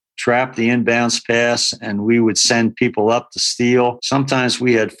would trap the inbounds pass and we would send people up to steal. Sometimes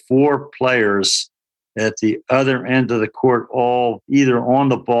we had 4 players at the other end of the court, all either on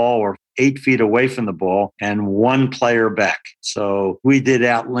the ball or 8 feet away from the ball, and 1 player back. So we did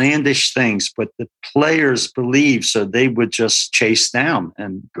outlandish things, but the players believed, so they would just chase down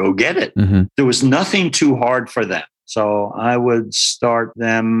and go get it. There was nothing too hard for them. So I would start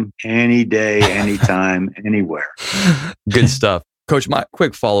them any day, anytime, anywhere. Good stuff. Coach, my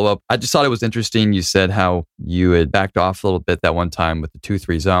quick follow-up. I just thought it was interesting. You said how you had backed off a little bit that one time with the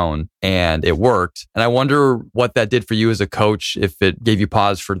 2-3 zone and it worked. And I wonder what that did for you as a coach, if it gave you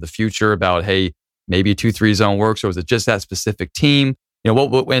pause for the future about, hey, maybe a 2-3 zone works, or was it just that specific team? You know,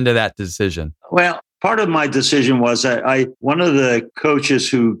 what went into that decision? Well, part of my decision was that one of the coaches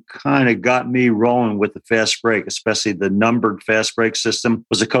who kind of got me rolling with the fast break, especially the numbered fast break system,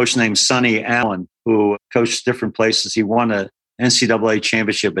 was a coach named Sonny Allen, who coached different places. He won a NCAA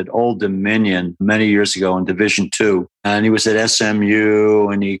championship at Old Dominion many years ago in Division II. And he was at SMU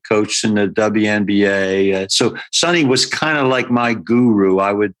and he coached in the WNBA. So Sonny was kind of like my guru.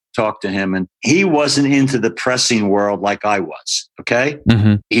 I would talk to him and he wasn't into the pressing world like I was. Okay.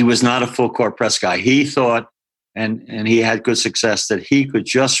 He was not a full court press guy. He thought, and he had good success, that he could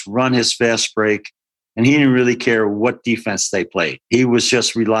just run his fast break and he didn't really care what defense they played. He was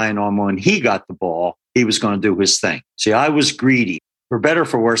just relying on when he got the ball, he was going to do his thing. See, I was greedy. For better or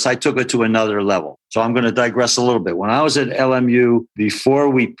for worse, I took it to another level. So I'm going to digress a little bit. When I was at LMU, before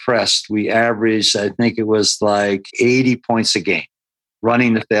we pressed, we averaged, I think it was like 80 points a game,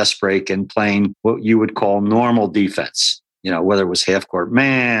 running the fast break and playing what you would call normal defense. You know, whether it was half court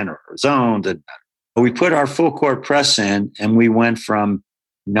man or zone, didn't matter. We put our full court press in and we went from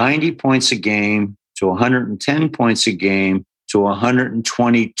 90 points a game to 110 points a game to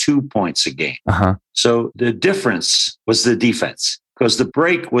 122 points a game. So the difference was the defense, because the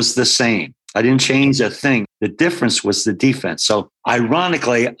break was the same. I didn't change a thing. The difference was the defense. So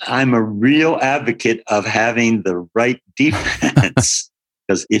ironically, I'm a real advocate of having the right defense,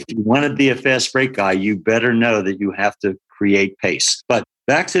 Because if you want to be a fast break guy, you better know that you have to create pace. But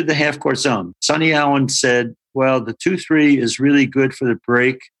back to the half court zone. Sonny Allen said, well, the 2-3 is really good for the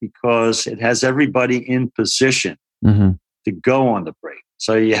break because it has everybody in position to go on the break.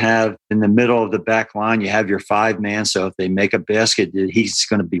 So you have in the middle of the back line, you have your 5-man. So if they make a basket, he's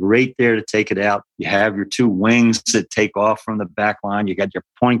going to be right there to take it out. You have your 2 wings that take off from the back line. You got your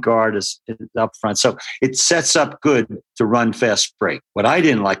point guard is up front. So it sets up good to run fast break. What I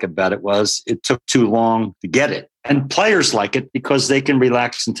didn't like about it was it took too long to get it. And players like it because they can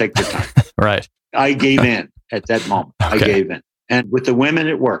relax and take their time. Right. I gave in at that moment. Okay. I gave in. And with the women,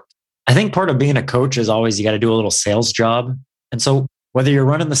 it worked. I think part of being a coach is always you got to do a little sales job. And so whether you're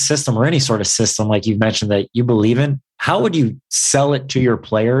running the system or any sort of system, like you've mentioned that you believe in, how would you sell it to your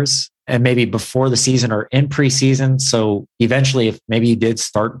players and maybe before the season or in preseason? So eventually, if maybe you did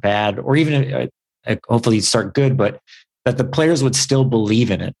start bad or even hopefully you start good, but that the players would still believe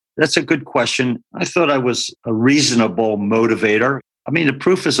in it. That's a good question. I thought I was a reasonable motivator. I mean, the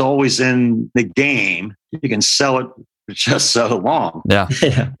proof is always in the game. You can sell it for just so long. Yeah.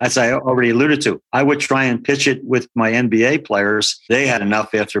 As I already alluded to, I would try and pitch it with my NBA players. They had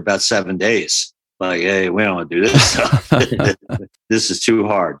enough after about 7 days. Like, hey, we don't want to do this. This is too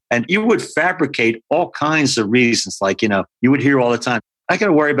hard. And you would fabricate all kinds of reasons. Like, you would hear all the time, I got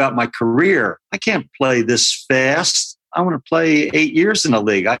to worry about my career. I can't play this fast. I want to play 8 years in the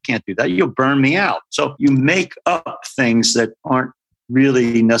league. I can't do that. You'll burn me out. So you make up things that aren't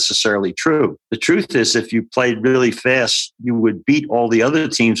really necessarily true. The truth is, if you played really fast, you would beat all the other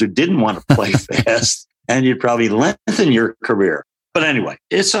teams who didn't want to play fast, and you'd probably lengthen your career. But anyway,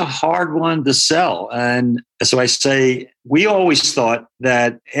 it's a hard one to sell. And so I say, we always thought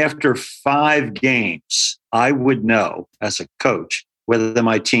that after 5 games, I would know as a coach whether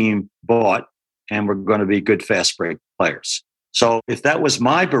my team bought and were going to be good fast break players. So if that was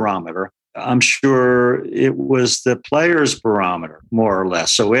my barometer, I'm sure it was the players' barometer, more or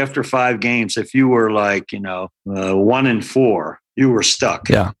less. So after 5 games, if you were like, 1-4, you were stuck.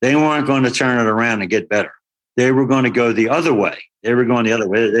 Yeah. They weren't going to turn it around and get better. They were going to go the other way. They were going the other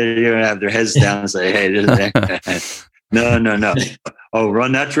way. They were going to have their heads down and say, hey, no. Oh,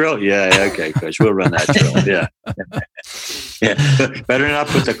 run that drill? Yeah, okay, coach, we'll run that drill. Yeah. Better not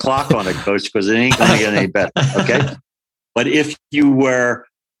put the clock on it, coach, because it ain't going to get any better, okay? But if you were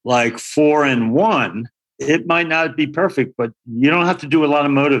like 4-1, it might not be perfect, but you don't have to do a lot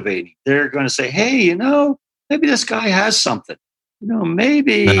of motivating. They're going to say, hey, maybe this guy has something.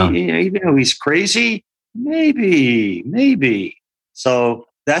 Maybe, even though he's crazy, maybe. So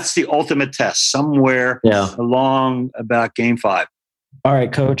that's the ultimate test somewhere along about game 5. All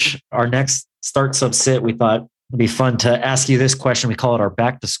right, coach, our next start sub sit, we thought it'd be fun to ask you this question. We call it our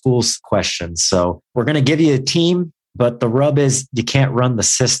back to school question. So we're going to give you a team, but the rub is you can't run the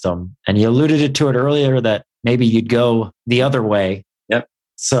system. And you alluded to it earlier that maybe you'd go the other way. Yep.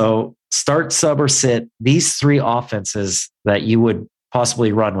 So start, sub, or sit, these 3 offenses that you would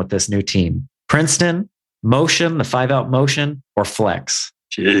possibly run with this new team. Princeton, motion, the 5-out motion, or flex?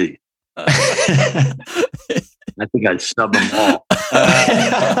 Gee. I think I'd sub them all.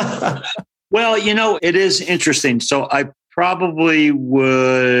 Well, it is interesting. So I probably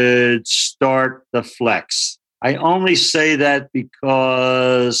would start the flex. I only say that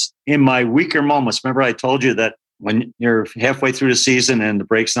because in my weaker moments, remember I told you that when you're halfway through the season and the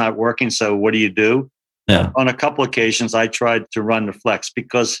break's not working, so what do? Yeah. On a couple occasions, I tried to run the flex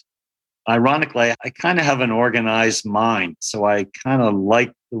because ironically, I kind of have an organized mind. So I kind of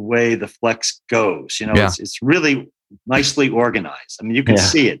like the way the flex goes. It's really nicely organized. I mean, you can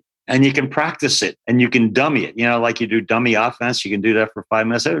see it and you can practice it and you can dummy it. Like you do dummy offense, you can do that for 5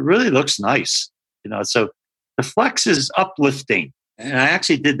 minutes. It really looks nice. So the flex is uplifting. And I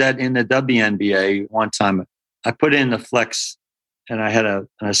actually did that in the WNBA one time. I put in the flex and I had an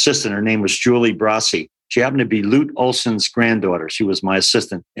assistant. Her name was Julie Brasi. She happened to be Lute Olson's granddaughter. She was my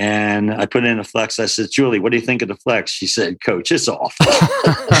assistant. And I put in a flex. I said, Julie, what do you think of the flex? She said, Coach, it's awful.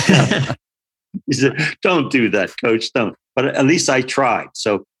 He said, don't do that, Coach, don't. But at least I tried.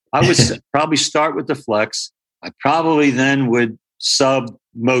 So I would probably start with the flex. I probably then would sub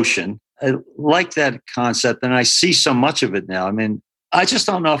motion. I like that concept, and I see so much of it now. I mean, I just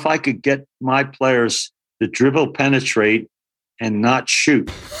don't know if I could get my players to dribble, penetrate, and not shoot.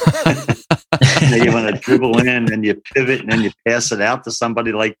 You want to dribble in, and you pivot, and then you pass it out to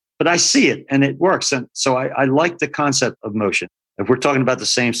somebody but I see it, and it works. And so I like the concept of motion. If we're talking about the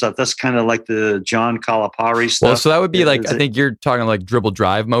same stuff, that's kind of like the John Calipari stuff. Well, so that would be I think you're talking like dribble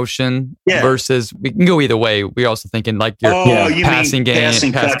drive motion versus, we can go either way. We're also thinking like your passing game,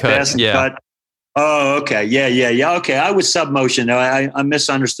 pass cut. Cut. Oh, okay. Yeah. Okay. I was sub motion. No, I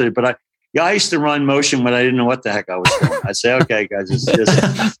misunderstood it, but I used to run motion when I didn't know what the heck I was doing. I'd say, okay, guys, it's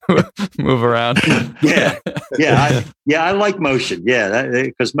just move around. I like motion. Yeah.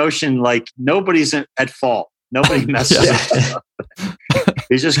 Because motion, like nobody's at fault. Nobody messes up.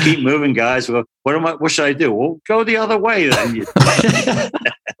 You just keep moving, guys. Well, what should I do? Well, go the other way then.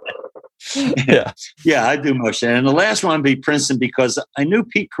 Yeah, I do motion. And the last one would be Princeton because I knew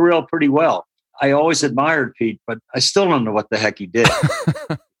Pete Carril pretty well. I always admired Pete, but I still don't know what the heck he did.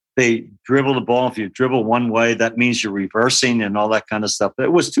 They dribble the ball. If you dribble one way, that means you're reversing and all that kind of stuff.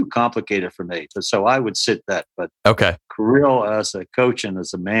 It was too complicated for me. So I would sit that. But okay, Carril as a coach and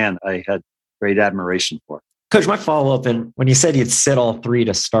as a man, I had great admiration for. Coach, my follow-up, and when you said you'd sit all three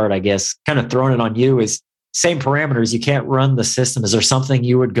to start, I guess, kind of throwing it on you is same parameters. You can't run the system. Is there something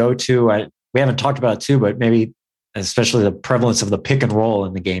you would go to? We haven't talked about it too, but maybe especially the prevalence of the pick and roll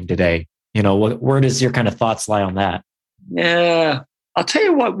in the game today. Where does your kind of thoughts lie on that? Yeah, I'll tell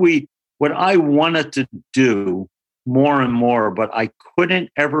you what I wanted to do more and more, but I couldn't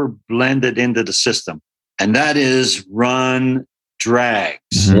ever blend it into the system. And that is run drags.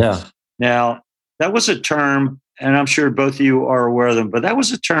 Mm-hmm. Yeah. Now, that was a term, and I'm sure both of you are aware of them, but that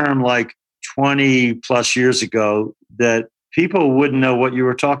was a term like 20 plus years ago that people wouldn't know what you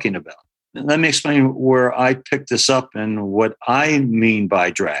were talking about. Let me explain where I picked this up and what I mean by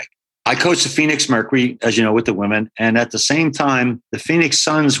drag. I coached the Phoenix Mercury, as you know, with the women. And at the same time, the Phoenix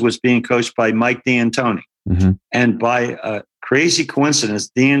Suns was being coached by Mike D'Antoni. Mm-hmm. And by a crazy coincidence,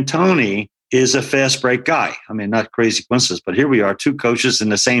 D'Antoni is a fast break guy. I mean, not crazy coincidence, but here we are, two coaches in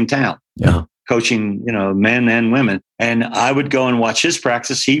the same town. Yeah. Coaching, men and women. And I would go and watch his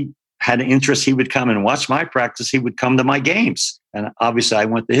practice. He had an interest. He would come and watch my practice. He would come to my games. And obviously I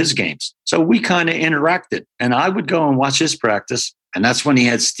went to his games. So we kind of interacted and I would go and watch his practice. And that's when he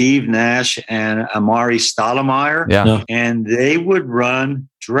had Steve Nash and Amari Stoudemire. Yeah. And they would run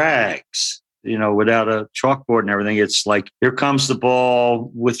drags, without a chalkboard and everything. It's like, here comes the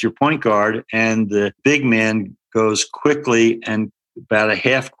ball with your point guard. And the big man goes quickly and about a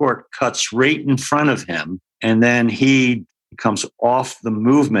half court cuts right in front of him. And then he comes off the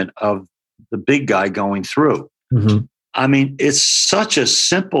movement of the big guy going through. Mm-hmm. I mean, it's such a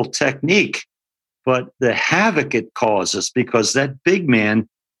simple technique, but the havoc it causes because that big man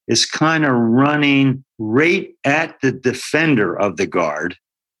is kind of running right at the defender of the guard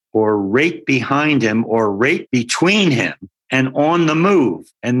or right behind him or right between him and on the move.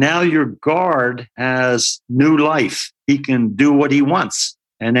 And now your guard has new life. He can do what he wants.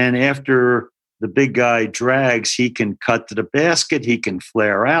 And then after the big guy drags, he can cut to the basket, he can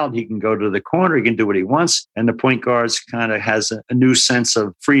flare out, he can go to the corner, he can do what he wants. And the point guard's kind of has a new sense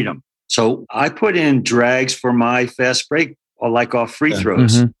of freedom. So I put in drags for my fast break or like off free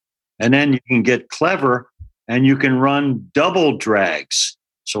throws. Mm-hmm. And then you can get clever and you can run double drags.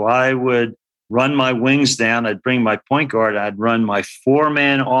 So I would run my wings down. I'd bring my point guard. I'd run my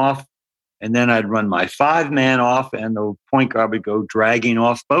 4-man off, and then I'd run my 5-man off, and the point guard would go dragging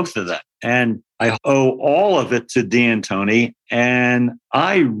off both of them. And I owe all of it to D'Antoni, and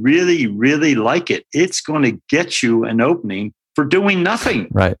I really, really like it. It's going to get you an opening for doing nothing.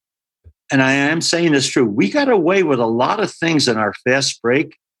 Right. And I am saying this true. We got away with a lot of things in our fast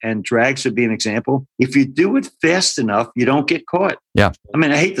break, and drags would be an example. If you do it fast enough, you don't get caught. Yeah. I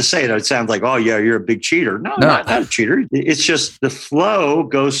mean, I hate to say it. It sounds like, oh, yeah, you're a big cheater. No, not a cheater. It's just the flow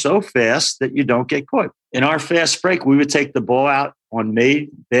goes so fast that you don't get caught. In our fast break, we would take the ball out on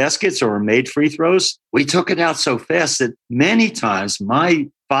made baskets or made free throws. We took it out so fast that many times my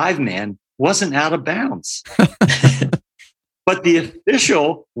 5-man wasn't out of bounds. But the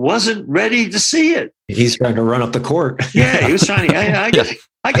official wasn't ready to see it. He's trying to run up the court. Yeah, he was trying to.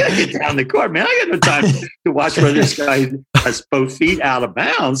 I got to get down the court, man. I got no time to watch where this guy has both feet out of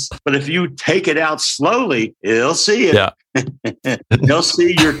bounds. But if you take it out slowly, he'll see it. Yeah. He'll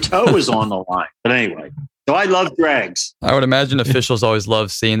see your toe is on the line. But anyway, so I love drags. I would imagine officials always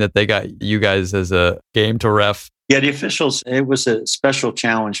love seeing that they got you guys as a game to ref. Yeah, the officials, it was a special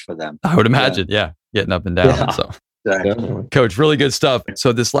challenge for them. I would imagine, yeah getting up and down. Yeah. So. Exactly. Coach, really good stuff.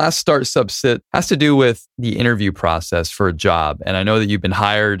 So this last start sub sit has to do with the interview process for a job. And I know that you've been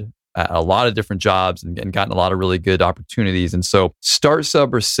hired at a lot of different jobs and gotten a lot of really good opportunities. And so start,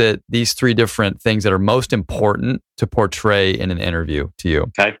 sub, or sit, these 3 different things that are most important to portray in an interview to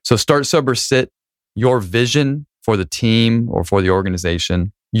you. Okay. So start, sub, or sit, your vision for the team or for the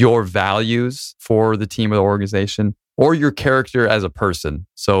organization, your values for the team or the organization, or your character as a person.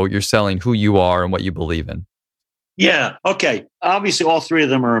 So you're selling who you are and what you believe in. Yeah. Okay. Obviously, all 3 of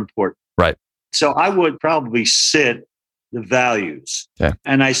them are important. Right. So I would probably sit the values. Okay.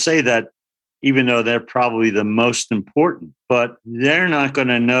 And I say that even though they're probably the most important, but they're not going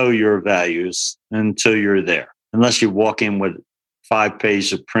to know your values until you're there, unless you walk in with 5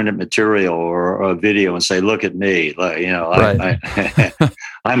 pages of printed material or a video and say, look at me, Right.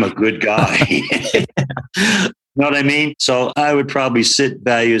 I'm a good guy. You know what I mean? So I would probably sit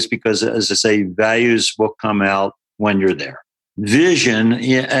values because, as I say, values will come out when you're there. Vision,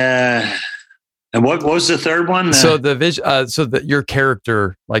 yeah. And what was the third one? So the vision, so that your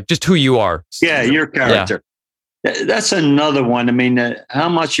character, like just who you are. Yeah, your character. Yeah. That's another one. I mean, how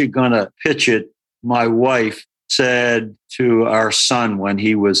much you're going to pitch it? My wife said to our son when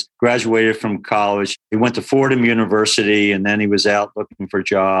he was graduated from college, he went to Fordham University and then he was out looking for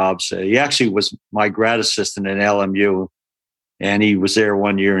jobs. He actually was my grad assistant at LMU, and he was there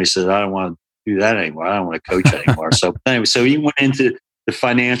one year and he said, I don't want to do that anymore. I don't want to coach anymore. So anyway, so he went into the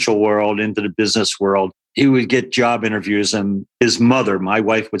financial world, into the business world. He would get job interviews, and his mother, my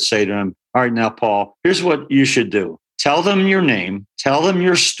wife, would say to him, all right, now, Paul, here's what you should do. Tell them your name, tell them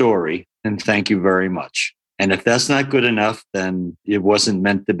your story, and thank you very much. And if that's not good enough, then it wasn't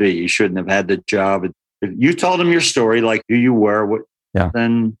meant to be. You shouldn't have had the job. If you told them your story, like who you were,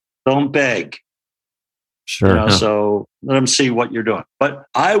 then don't beg. Sure. So let them see what you're doing. But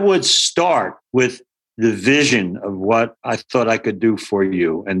I would start with the vision of what I thought I could do for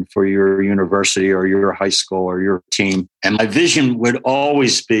you and for your university or your high school or your team. And my vision would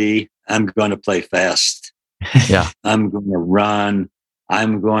always be, I'm going to play fast. Yeah. I'm going to run.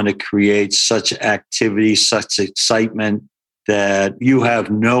 I'm going to create such activity, such excitement that you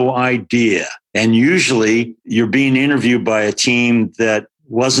have no idea. And usually you're being interviewed by a team that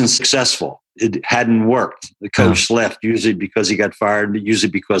wasn't successful. It hadn't worked. The coach left, usually because he got fired,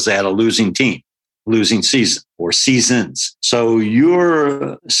 usually because they had a losing team, losing season or seasons. So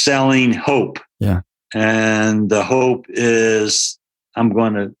you're selling hope. Yeah. And the hope is, I'm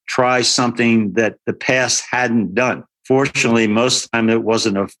going to try something that the past hadn't done. Fortunately, most of the time it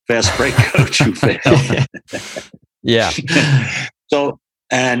wasn't a fast break coach who failed. Yeah. So,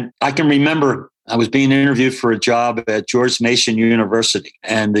 and I can remember I was being interviewed for a job at George Mason University,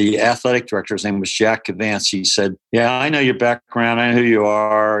 and the athletic director, his name was Jack Cavance. He said, yeah, I know your background. I know who you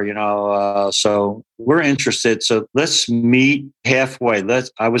are, so we're interested. So let's meet halfway.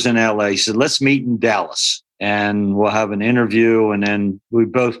 I was in LA. He said, let's meet in Dallas and we'll have an interview, and then we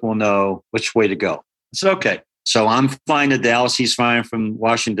both will know which way to go. I said, okay. So I'm flying to Dallas. He's flying from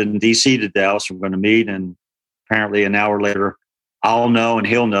Washington, D.C. to Dallas. We're going to meet. And apparently an hour later, I'll know and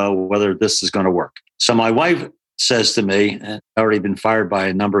he'll know whether this is going to work. So my wife says to me, and I've already been fired by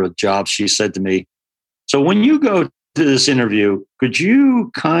a number of jobs. She said to me, so when you go to this interview, could you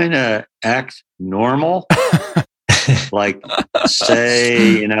kind of act normal? Like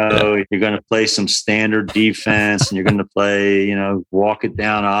say, you're going to play some standard defense and you're going to play, walk it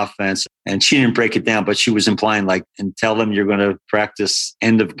down offense. And she didn't break it down, but she was implying and tell them you're going to practice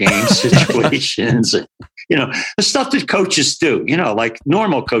end of game situations. The stuff that coaches do, like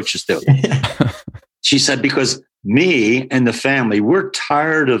normal coaches do. She said, because me and the family, we're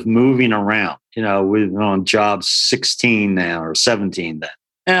tired of moving around. We're on job 16 now or 17 then.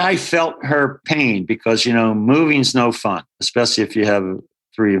 And I felt her pain because, moving's no fun, especially if you have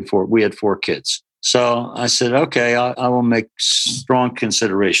 3 and 4. We had 4 kids. So I said, okay, I will make strong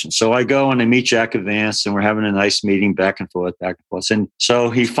consideration. So I go and I meet Jack Cavance, and we're having a nice meeting back and forth. And so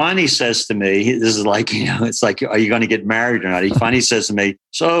he finally says to me, this is like, it's like, are you going to get married or not? He finally says to me,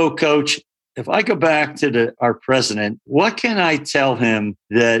 so coach, if I go back to our president, what can I tell him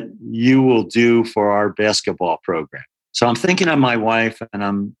that you will do for our basketball program? So I'm thinking of my wife, and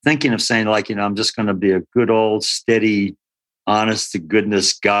I'm thinking of saying I'm just going to be a good old steady, honest to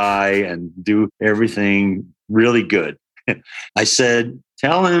goodness guy and do everything really good. I said,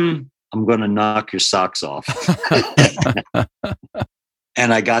 tell him I'm going to knock your socks off.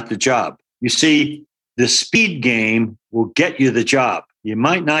 And I got the job. You see, the speed game will get you the job. You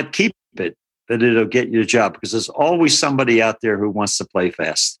might not keep it, but it'll get you the job because there's always somebody out there who wants to play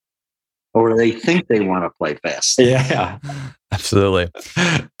fast. Or they think they want to play fast. Yeah, absolutely.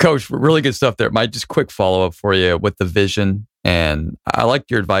 Coach, really good stuff there. My just quick follow-up for you with the vision. And I liked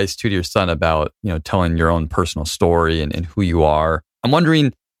your advice too to your son about, telling your own personal story and who you are. I'm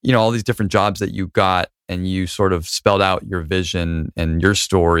wondering, all these different jobs that you got and you sort of spelled out your vision and your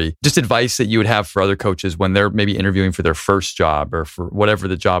story, just advice that you would have for other coaches when they're maybe interviewing for their first job or for whatever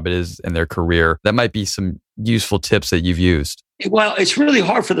the job it is in their career. That might be some useful tips that you've used. Well, it's really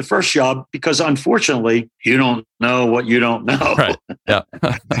hard for the first job because unfortunately, you don't know what you don't know. Right. Yeah.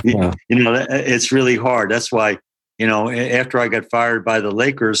 It's really hard. That's why, after I got fired by the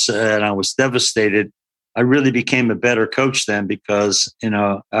Lakers and I was devastated, I really became a better coach then because,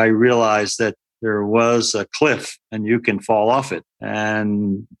 I realized that there was a cliff and you can fall off it.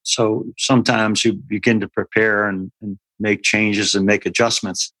 And so sometimes you begin to prepare and make changes and make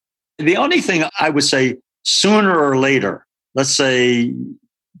adjustments. The only thing I would say, sooner or later, let's say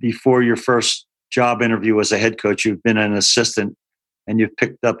before your first job interview as a head coach, you've been an assistant and you've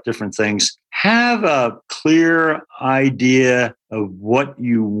picked up different things, have a clear idea of what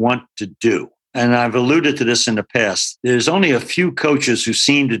you want to do. And I've alluded to this in the past. There's only a few coaches who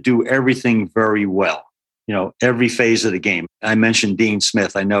seem to do everything very well, every phase of the game. I mentioned Dean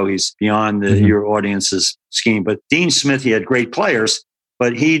Smith. I know he's beyond your audience's scheme, but Dean Smith, he had great players,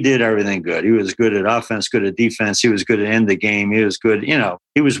 but he did everything good. He was good at offense, good at defense. He was good at end the game. He was good.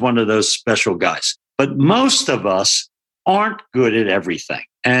 He was one of those special guys. But most of us aren't good at everything.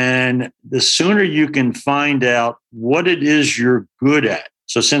 And the sooner you can find out what it is you're good at.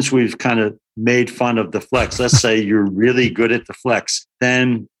 So since we've kind of made fun of the flex, let's say you're really good at the flex,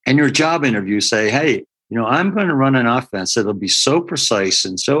 then in your job interview, say, hey, I'm going to run an offense that'll be so precise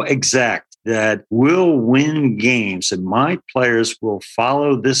and so exact that we'll win games and my players will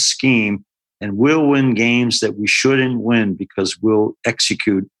follow this scheme and we'll win games that we shouldn't win because we'll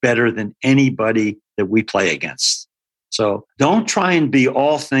execute better than anybody that we play against. So don't try and be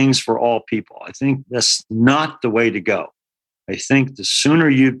all things for all people. I think that's not the way to go. I think the sooner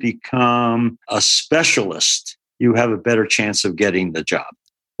you become a specialist, you have a better chance of getting the job.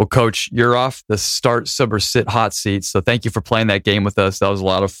 Well, Coach, you're off the start, sub, or sit hot seat. So thank you for playing that game with us. That was a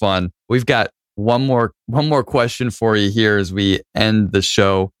lot of fun. We've got one more question for you here as we end the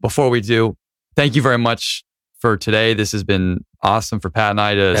show. Before we do, thank you very much for today. This has been awesome for Pat and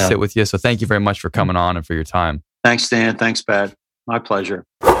I to sit with you. So thank you very much for coming on and for your time. Thanks, Dan. Thanks, Pat. My pleasure.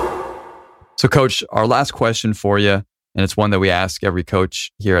 So, Coach, our last question for you, and it's one that we ask every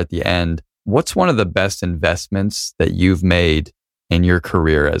coach here at the end. What's one of the best investments that you've made in your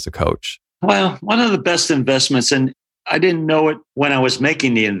career as a coach? Well, one of the best investments, and I didn't know it when I was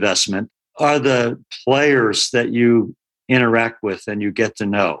making the investment, are the players that you interact with and you get to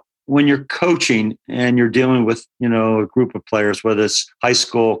know. When you're coaching and you're dealing with, a group of players, whether it's high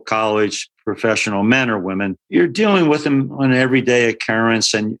school, college, professional, men or women, you're dealing with them on an everyday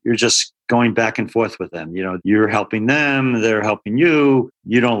occurrence and you're just going back and forth with them. You're helping them, they're helping you.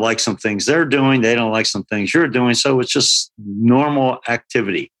 You don't like some things they're doing, they don't like some things you're doing. So it's just normal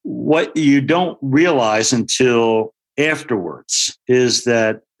activity. What you don't realize until afterwards is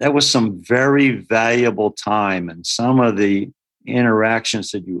that was some very valuable time, and some of the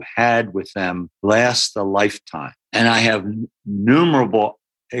interactions that you had with them last a lifetime. And I have innumerable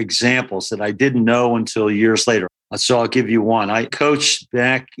examples that I didn't know until years later. So I'll give you one. I coached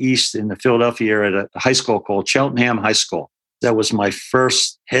back east in the Philadelphia area at a high school called Cheltenham High School. That was my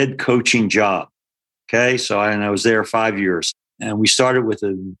first head coaching job. Okay. And I was there 5 years. And we started with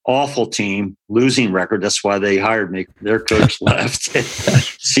an awful team, losing record. That's why they hired me. Their coach left.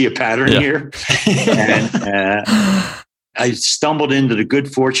 See a pattern here? And I stumbled into the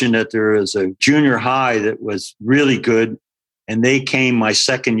good fortune that there was a junior high that was really good. And they came my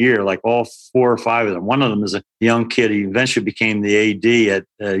second year, like all 4 or 5 of them. One of them is a young kid. He eventually became the AD at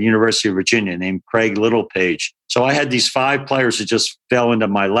the University of Virginia named Craig Littlepage. So I had these 5 players that just fell into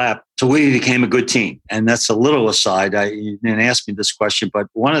my lap. So we became a good team. And that's a little aside. You didn't ask me this question, but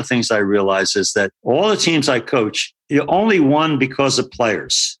one of the things I realized is that all the teams I coach, you only won because of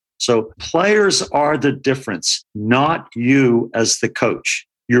players. So players are the difference, not you as the coach.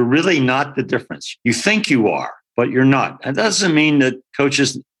 You're really not the difference. You think you are, but you're not. That doesn't mean that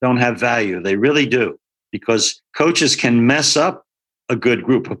coaches don't have value. They really do, because coaches can mess up a good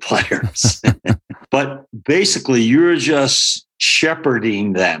group of players. But basically, you're just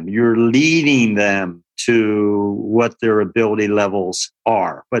shepherding them. You're leading them to what their ability levels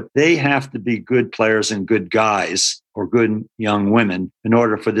are. But they have to be good players and good guys or good young women in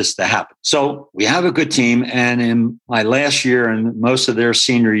order for this to happen. So we have a good team. And in my last year and most of their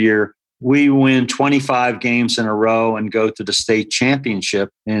senior year, we win 25 games in a row and go to the state championship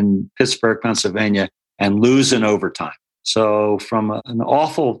in Pittsburgh, Pennsylvania, and lose in overtime. So from an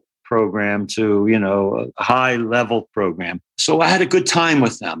awful program to, a high level program. So I had a good time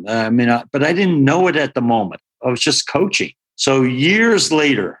with them. But I didn't know it at the moment. I was just coaching. So years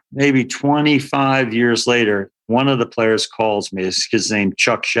later, maybe 25 years later, one of the players calls me. His name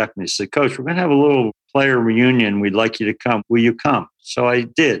Chuck Scheckman. He said, "Coach, we're going to have a little player reunion. We'd like you to come. Will you come?" So I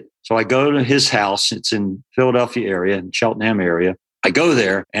did. So I go to his house. It's in Philadelphia area, in Cheltenham area. I go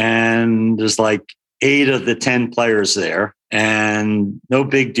there and there's like 8 of the 10 players there, and no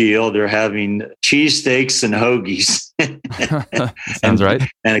big deal. They're having cheesesteaks and hoagies. Sounds right.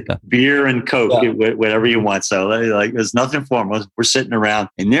 And a beer and Coke, whatever you want. So like, there's nothing formal. We're sitting around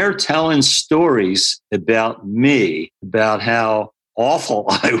and they're telling stories about me, about how awful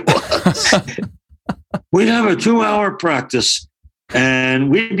I was. We'd have a 2-hour practice and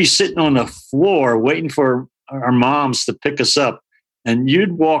we'd be sitting on the floor waiting for our moms to pick us up. And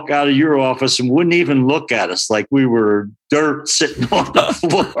you'd walk out of your office and wouldn't even look at us like we were dirt sitting on the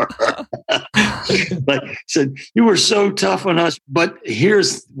floor. Like, said, you were so tough on us. But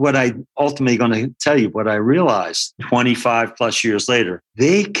here's what I ultimately going to tell you, what I realized 25 plus years later.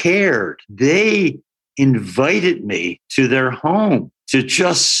 They cared. They invited me to their home to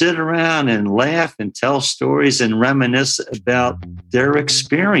just sit around and laugh and tell stories and reminisce about their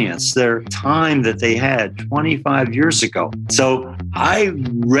experience, their time that they had 25 years ago. So I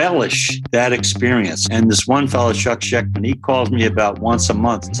relish that experience. And this one fellow, Chuck Sheckman, he calls me about once a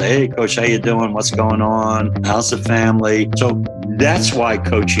month and say, hey, Coach, how you doing? What's going on? How's the family? So that's why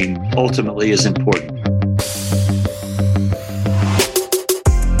coaching ultimately is important.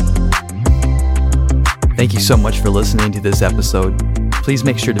 Thank you so much for listening to this episode. Please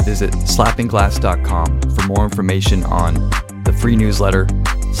make sure to visit slappingglass.com for more information on the free newsletter,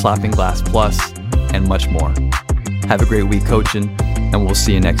 Slapping Glass Plus, and much more. Have a great week coaching, and we'll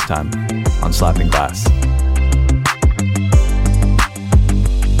see you next time on Slapping Glass.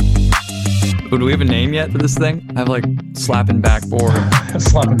 Do we have a name yet for this thing? I have like slapping backboard.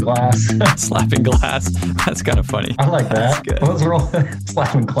 Slapping glass. Slapping glass. That's kind of funny. I like that. That's good. Let's roll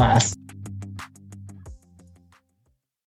slapping glass.